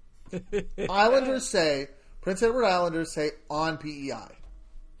 Islanders say, Prince Edward Islanders say on PEI.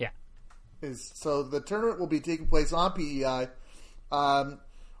 Yeah. So the tournament will be taking place on PEI.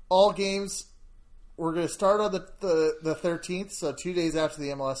 All games, we're going to start on the 13th, so 2 days after the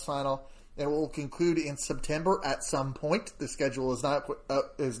MLS final, and it will conclude in September at some point. The schedule is not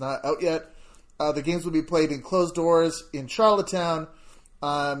out yet. The games will be played in closed doors in Charlottetown.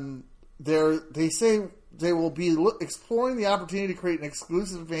 They say they will be exploring the opportunity to create an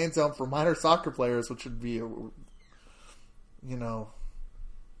exclusive fan zone for minor soccer players, which would be,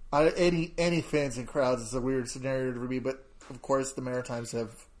 any fans and crowds is a weird scenario for me. But of course, the Maritimes have.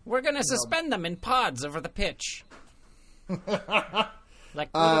 We're going to suspend them in pods over the pitch,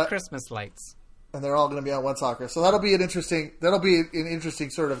 like little Christmas lights. And they're all going to be on One Soccer, so that'll be an interesting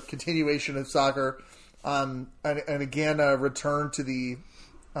sort of continuation of soccer, and again a return to the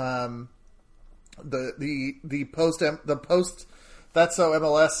post That's So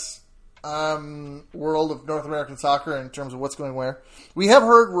MLS world of North American soccer in terms of what's going where. We have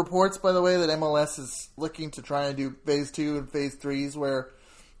heard reports, by the way, that MLS is looking to try and do Phase 2 and Phase 3s, where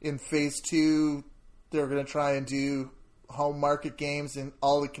in Phase 2 they're going to try and do home market games, and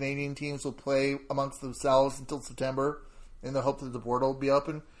all the Canadian teams will play amongst themselves until September in the hope that the border will be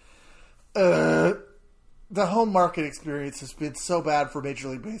open. The home market experience has been so bad for Major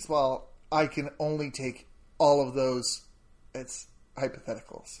League Baseball. I can only take all of those as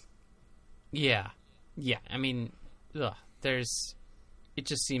hypotheticals. Yeah. I mean, it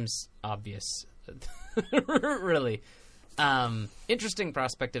just seems obvious, really. Interesting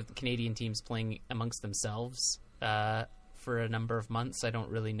prospect of the Canadian teams playing amongst themselves for a number of months. I don't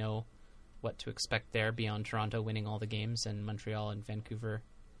really know what to expect there beyond Toronto winning all the games and Montreal and Vancouver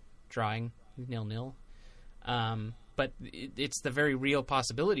drawing 0-0. But it's the very real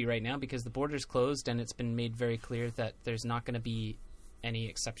possibility right now because the border's closed and it's been made very clear that there's not going to be any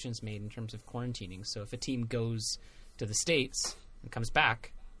exceptions made in terms of quarantining. So if a team goes to the States and comes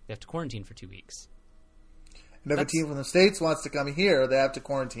back, they have to quarantine for 2 weeks. And if a team from the States wants to come here, they have to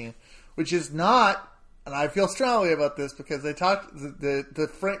quarantine, which is not. And I feel strongly about this because they talked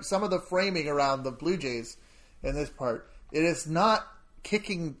some of the framing around the Blue Jays in this part. It is not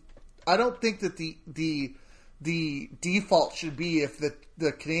kicking. I don't think that the default should be if the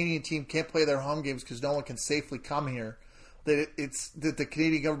Canadian team can't play their home games because no one can safely come here. That the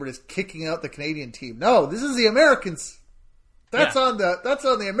Canadian government is kicking out the Canadian team. No, this is the Americans. That's on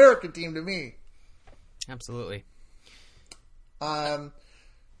the American team to me. Absolutely.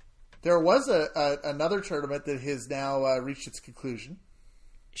 There was another tournament that has now reached its conclusion.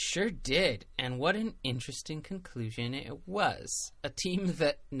 Sure did. And what an interesting conclusion it was. A team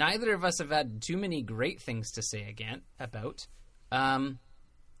that neither of us have had too many great things to say about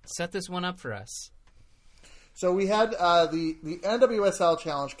set this one up for us. So we had the NWSL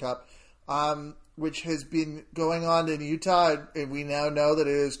Challenge Cup, which has been going on in Utah, and we now know that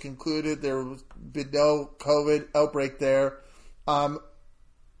it is concluded. There has been no COVID outbreak there.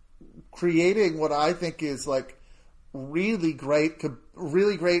 Creating what I think is like really great,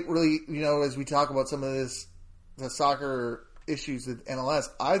 as we talk about some of the soccer issues at NLS,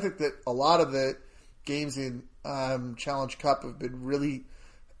 I think that a lot of the games in Challenge Cup have been really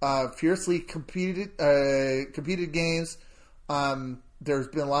fiercely competed games. There's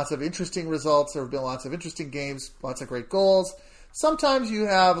been lots of interesting results. There have been lots of interesting games, lots of great goals. Sometimes you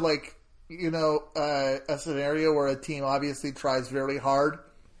have a scenario where a team obviously tries very hard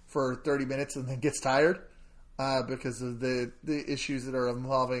for 30 minutes and then gets tired because of the issues that are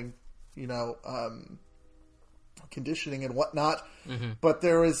involving, conditioning and whatnot. Mm-hmm. But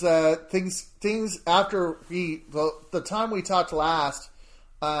there was things after the time we talked last.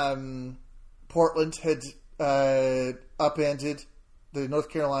 Portland had upended the North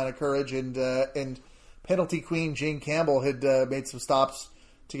Carolina Courage, and penalty queen Jane Campbell had made some stops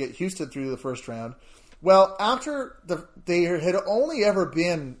to get Houston through the first round. Well, after there had only ever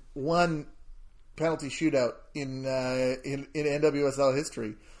been one penalty shootout in NWSL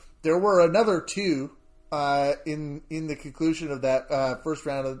history, there were another two in the conclusion of that first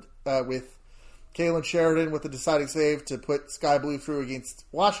round with Kaylin Sheridan with the deciding save to put Sky Blue through against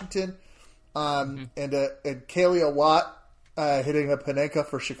Washington, and Kalia Watt hitting a Panenka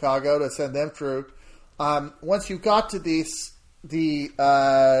for Chicago to send them through. Once you got to the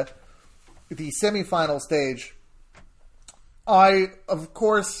semifinal stage, I of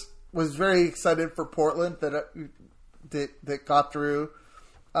course was very excited for Portland that got through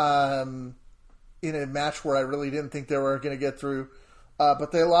in a match where I really didn't think they were going to get through,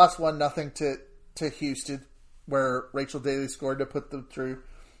 but they lost 1-0 to Houston, where Rachel Daly scored to put them through.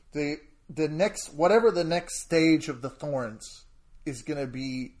 The next stage of the Thorns is going to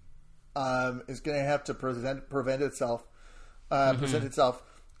be is going to have to present itself.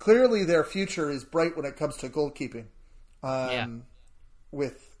 Clearly, their future is bright when it comes to goalkeeping.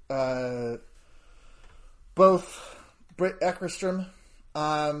 With both Britt Eckerstrom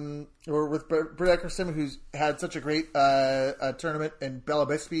or with Britt Eckerson, who's had such a great tournament, and Bella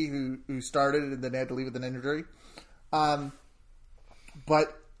Bixby, who started and then had to leave with an injury.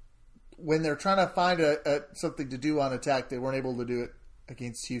 But when they're trying to find something to do on attack, they weren't able to do it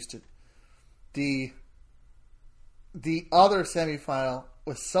against Houston. The other semifinal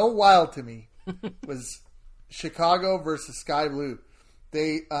was so wild to me. Was Chicago versus Sky Blue.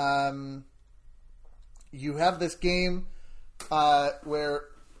 They you have this game where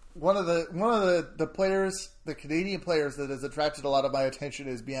one of the players, the Canadian players that has attracted a lot of my attention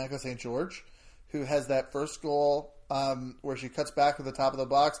is Bianca St. George, who has that first goal where she cuts back at the top of the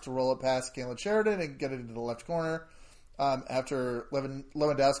box to roll it past Caitlin Sheridan and get it into the left corner after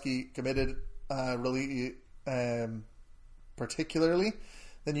Lewandowski committed really particularly.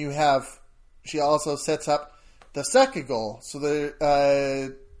 Then you have, she also sets up the second goal. So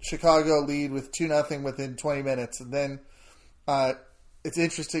the Chicago lead with 2-0 within 20 minutes. And then it's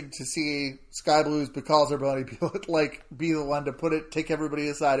interesting to see Sky Blues Bacall Zerboni be the one to take everybody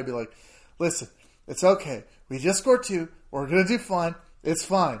aside and be like, listen, it's okay. We just scored 2. We're going to do fun. It's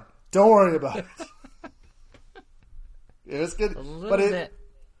fine. Don't worry about it. It was good.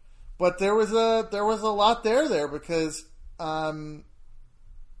 But there was a lot there because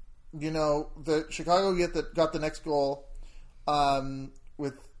the Chicago got the next goal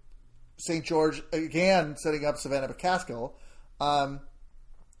with St. George again setting up Savannah McCaskill.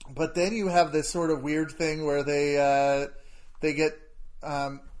 But then you have this sort of weird thing where they get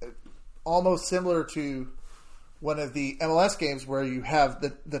almost similar to one of the MLS games where you have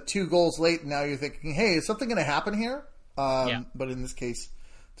the 2 goals late, and now you're thinking, hey, is something going to happen here? But in this case,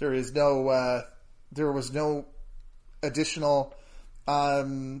 there was no additional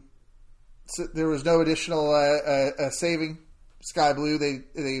saving Sky Blue.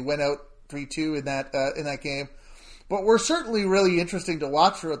 They went out 3-2 in that game, but were certainly really interesting to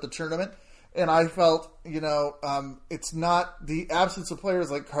watch throughout the tournament. And I felt, it's not, the absence of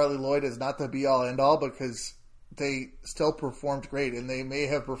players like Carly Lloyd is not the be all end all, because they still performed great, and they may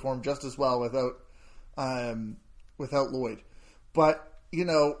have performed just as well without Lloyd. But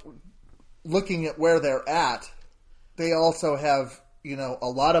looking at where they're at, they also have a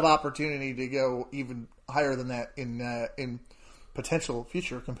lot of opportunity to go even higher than that in potential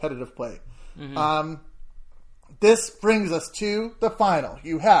future competitive play. Mm-hmm. This brings us to the final.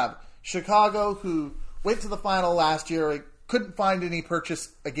 You have Chicago, who went to the final last year, couldn't find any purchase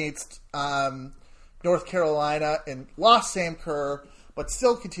against North Carolina, and lost Sam Kerr, but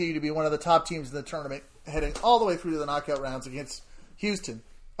still continue to be one of the top teams in the tournament, heading all the way through to the knockout rounds against Houston,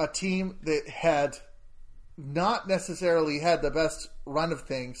 a team that had not necessarily had the best run of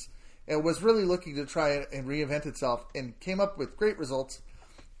things and was really looking to try and reinvent itself, and came up with great results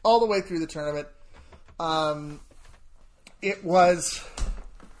all the way through the tournament. It was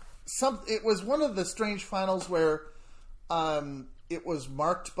one of the strange finals where it was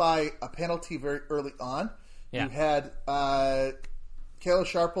marked by a penalty very early on. Yeah. You had Kayla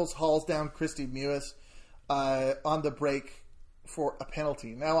Sharples hauls down Christy Mewis on the break for a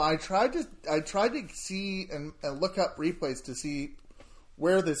penalty. Now I tried to see and look up replays to see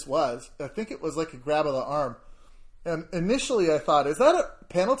where this was. I think it was like a grab of the arm. And initially I thought, is that a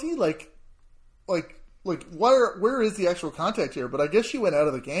penalty? Like where is the actual contact here? But I guess she went out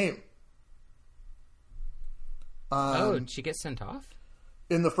of the game. Did she get sent off?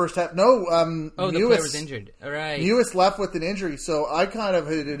 In the first half? No. The player was injured. All right. Mewis left with an injury, so I kind of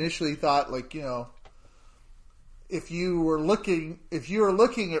had initially thought, if you were looking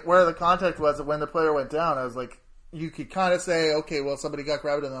at where the contact was and when the player went down, I was like, you could kind of say, okay, well, somebody got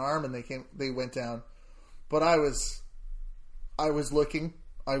grabbed in the arm and they went down. But I was looking,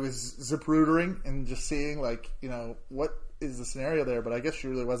 I was Zaprudering and just seeing, what is the scenario there? But I guess she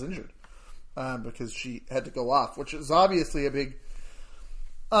really was injured because she had to go off, which is obviously a big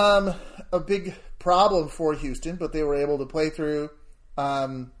problem for Houston. But they were able to play through.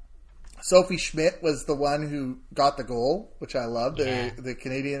 Sophie Schmidt was the one who got the goal, which I loved. Yeah. The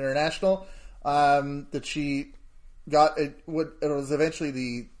Canadian international that she got. It was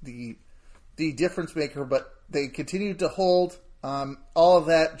eventually the difference maker, but they continued to hold all of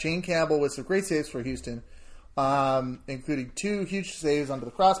that. Jane Campbell with some great saves for Houston, including 2 huge saves onto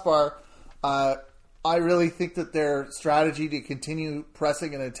the crossbar. I really think that their strategy to continue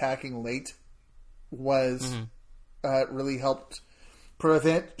pressing and attacking late was really helped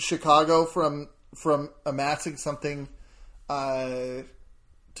prevent Chicago from amassing something to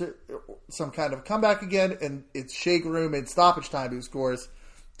some kind of comeback again. And it's Shea Groom in stoppage time who scores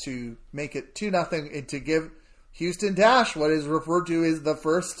to make it 2-0 and to give Houston Dash what is referred to as the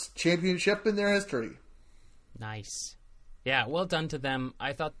first championship in their history. Nice. Yeah, well done to them.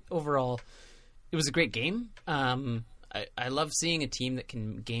 I thought overall it was a great game. I love seeing a team that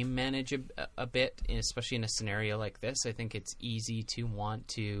can game manage a bit, especially in a scenario like this. I think it's easy to want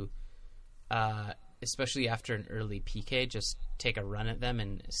to, especially after an early PK, just take a run at them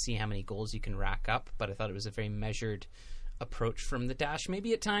and see how many goals you can rack up. But I thought it was a very measured approach from the Dash.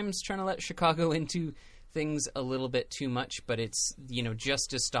 Maybe at times trying to let Chicago into things a little bit too much, but it's,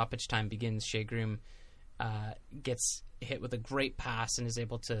 just as stoppage time begins, Shea Groom gets hit with a great pass and is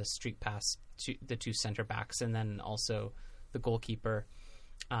able to streak past the two center backs and then also the goalkeeper.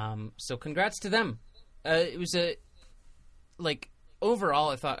 So congrats to them. It was overall,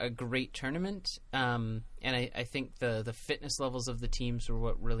 I thought a great tournament. And I think the fitness levels of the teams were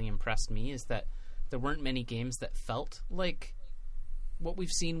what really impressed me, is that there weren't many games that felt like what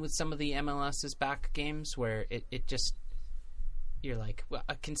we've seen with some of the MLS's back games, where it just, you're like, well,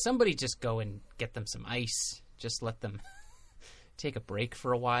 can somebody just go and get them some ice? Just let them take a break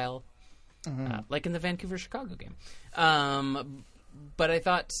for a while, like in the Vancouver-Chicago game. But I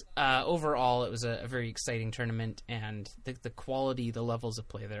thought overall it was a very exciting tournament, and the quality, the levels of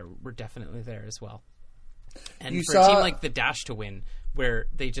play there were definitely there as well. And a team like the Dash to win, where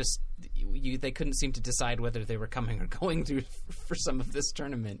they couldn't seem to decide whether they were coming or going through for some of this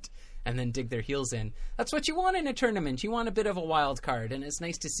tournament, and then dig their heels in. That's what you want in a tournament. You want a bit of a wild card, and it's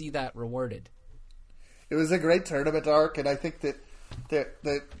nice to see that rewarded. It was a great tournament arc, and I think that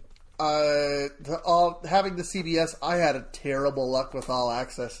having the CBS, I had a terrible luck with All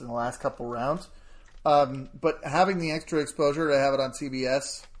Access in the last couple rounds. But having the extra exposure to have it on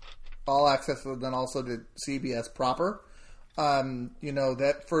CBS, All Access, and then also to CBS proper, the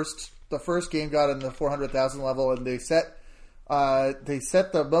first game got in the 400,000 level, and they set the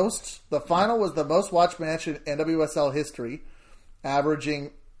final was the most watched match in NWSL history,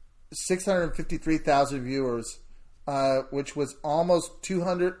 averaging 653,000 viewers, which was almost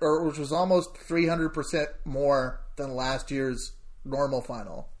 300% more than last year's normal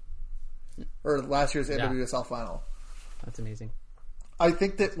final, or last year's NWSL final. That's amazing. I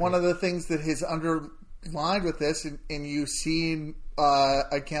think that one of the things that has underlined with this, and you've seen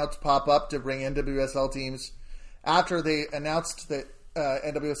accounts pop up to bring NWSL teams after they announced that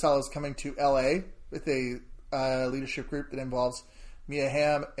NWSL is coming to LA with a leadership group that involves Mia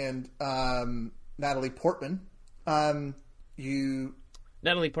Hamm and Natalie Portman. Natalie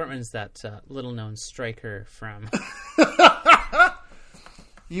Portman is that little-known striker from.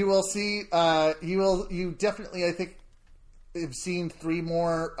 You will see. You definitely, I think, have seen three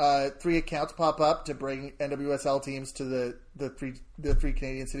accounts pop up to bring NWSL teams to the three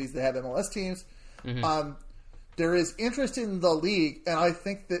Canadian cities that have MLS teams. Mm-hmm. There is interest in the league, and I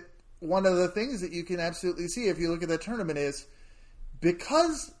think that one of the things that you can absolutely see if you look at the tournament is,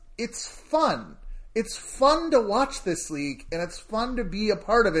 because it's fun. It's fun to watch this league, and it's fun to be a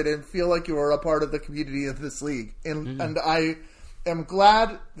part of it and feel like you are a part of the community of this league. And I am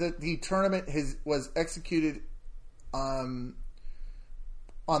glad that the tournament was executed on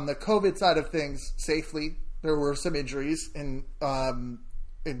the COVID side of things safely. There were some injuries, and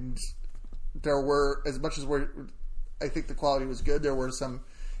there were, as much as I think the quality was good, there were some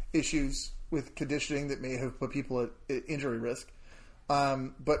issues with conditioning that may have put people at injury risk.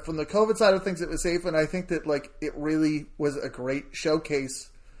 But from the COVID side of things, it was safe, and I think that it really was a great showcase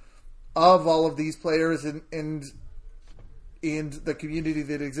of all of these players and the community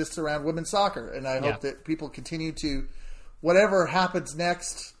that exists around women's soccer. And I hope that people continue to, whatever happens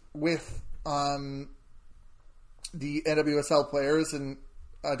next with the NWSL players, and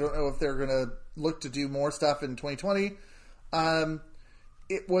I don't know if they're going to look to do more stuff in 2020.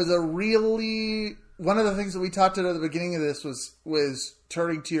 It was a really... One of the things that we talked about at the beginning of this was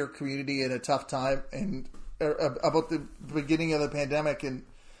turning to your community in a tough time, and about the beginning of the pandemic, and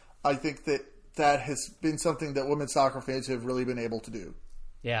I think that has been something that women's soccer fans have really been able to do.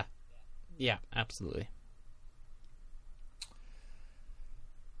 Yeah, absolutely.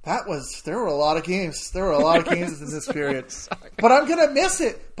 There were a lot of games. There were a lot of games in this period. But I'm gonna miss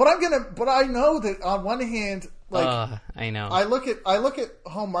it. But I know that on one hand, I know. I look at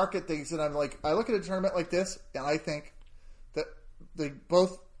home market things, and I'm like, I look at a tournament like this, and I think that they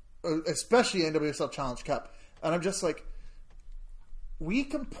both, especially NWSL Challenge Cup, and I'm just like, we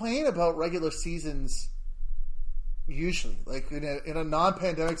complain about regular seasons usually, in a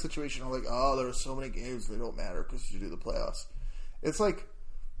non-pandemic situation. We're like, oh, there are so many games, they don't matter because you do the playoffs. It's like,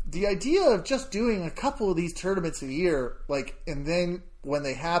 the idea of just doing a couple of these tournaments a year, and then when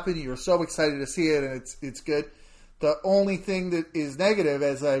they happen, you're so excited to see it, and it's good. The only thing that is negative,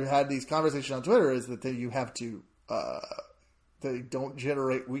 as I've had these conversations on Twitter, is that you have to they don't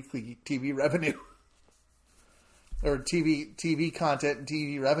generate weekly TV revenue. or TV content and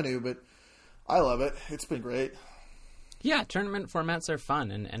TV revenue, but I love it. It's been great. Yeah, tournament formats are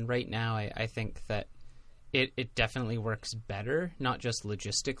fun, and right now I think that it definitely works better, not just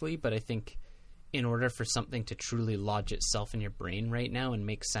logistically, but I think in order for something to truly lodge itself in your brain right now and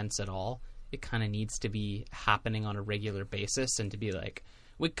make sense at all, it kind of needs to be happening on a regular basis, and to be like,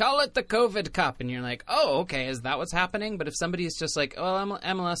 we call it the COVID Cup, and you're like, oh, okay, is that what's happening? But if somebody is just like, oh,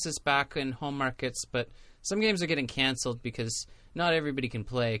 MLS is back in home markets, but some games are getting canceled because not everybody can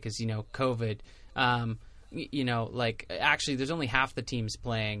play because, COVID. Actually, there's only half the teams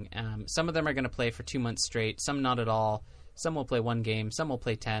playing. Some of them are going to play for 2 months straight, some not at all. Some will play one game, some will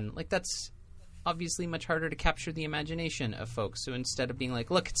play 10. Like, that's obviously much harder to capture the imagination of folks. So instead of being like,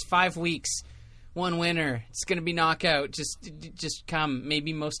 look, it's 5 weeks, one winner, it's going to be knockout, just come.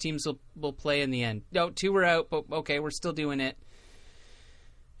 Maybe most teams will play in the end. No, 2 were out, but okay, we're still doing it.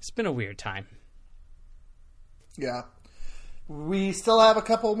 It's been a weird time. Yeah. We still have a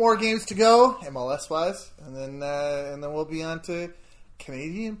couple more games to go, MLS-wise, and then we'll be on to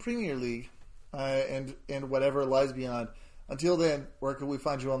Canadian Premier League and whatever lies beyond. Until then, where can we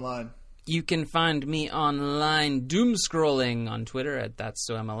find you online? You can find me online doom scrolling on Twitter at That's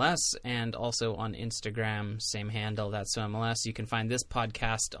So MLS, and also on Instagram, same handle, That's So MLS. You can find this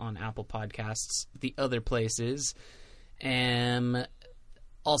podcast on Apple Podcasts, the other places.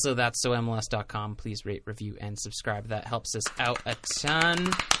 Also, that's SoMLS.com. Please rate, review, and subscribe. That helps us out a ton.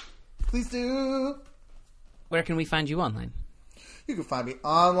 Please do. Where can we find you online? You can find me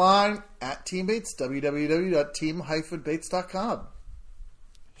online at TeamBates, www.team-bates.com.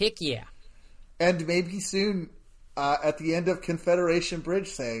 Heck yeah. And maybe soon, at the end of Confederation Bridge,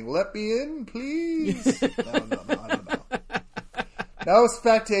 saying, let me in, please. No, I don't know. No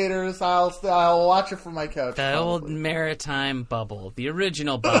spectators. I'll watch it from my couch. The probably. old maritime bubble. The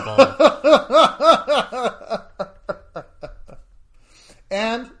original bubble.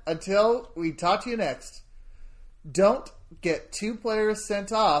 And until we talk to you next, don't get 2 players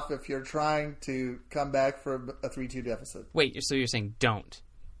sent off if you're trying to come back from a 3-2 deficit. Wait, so you're saying don't.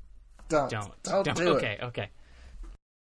 Don't do it. Okay.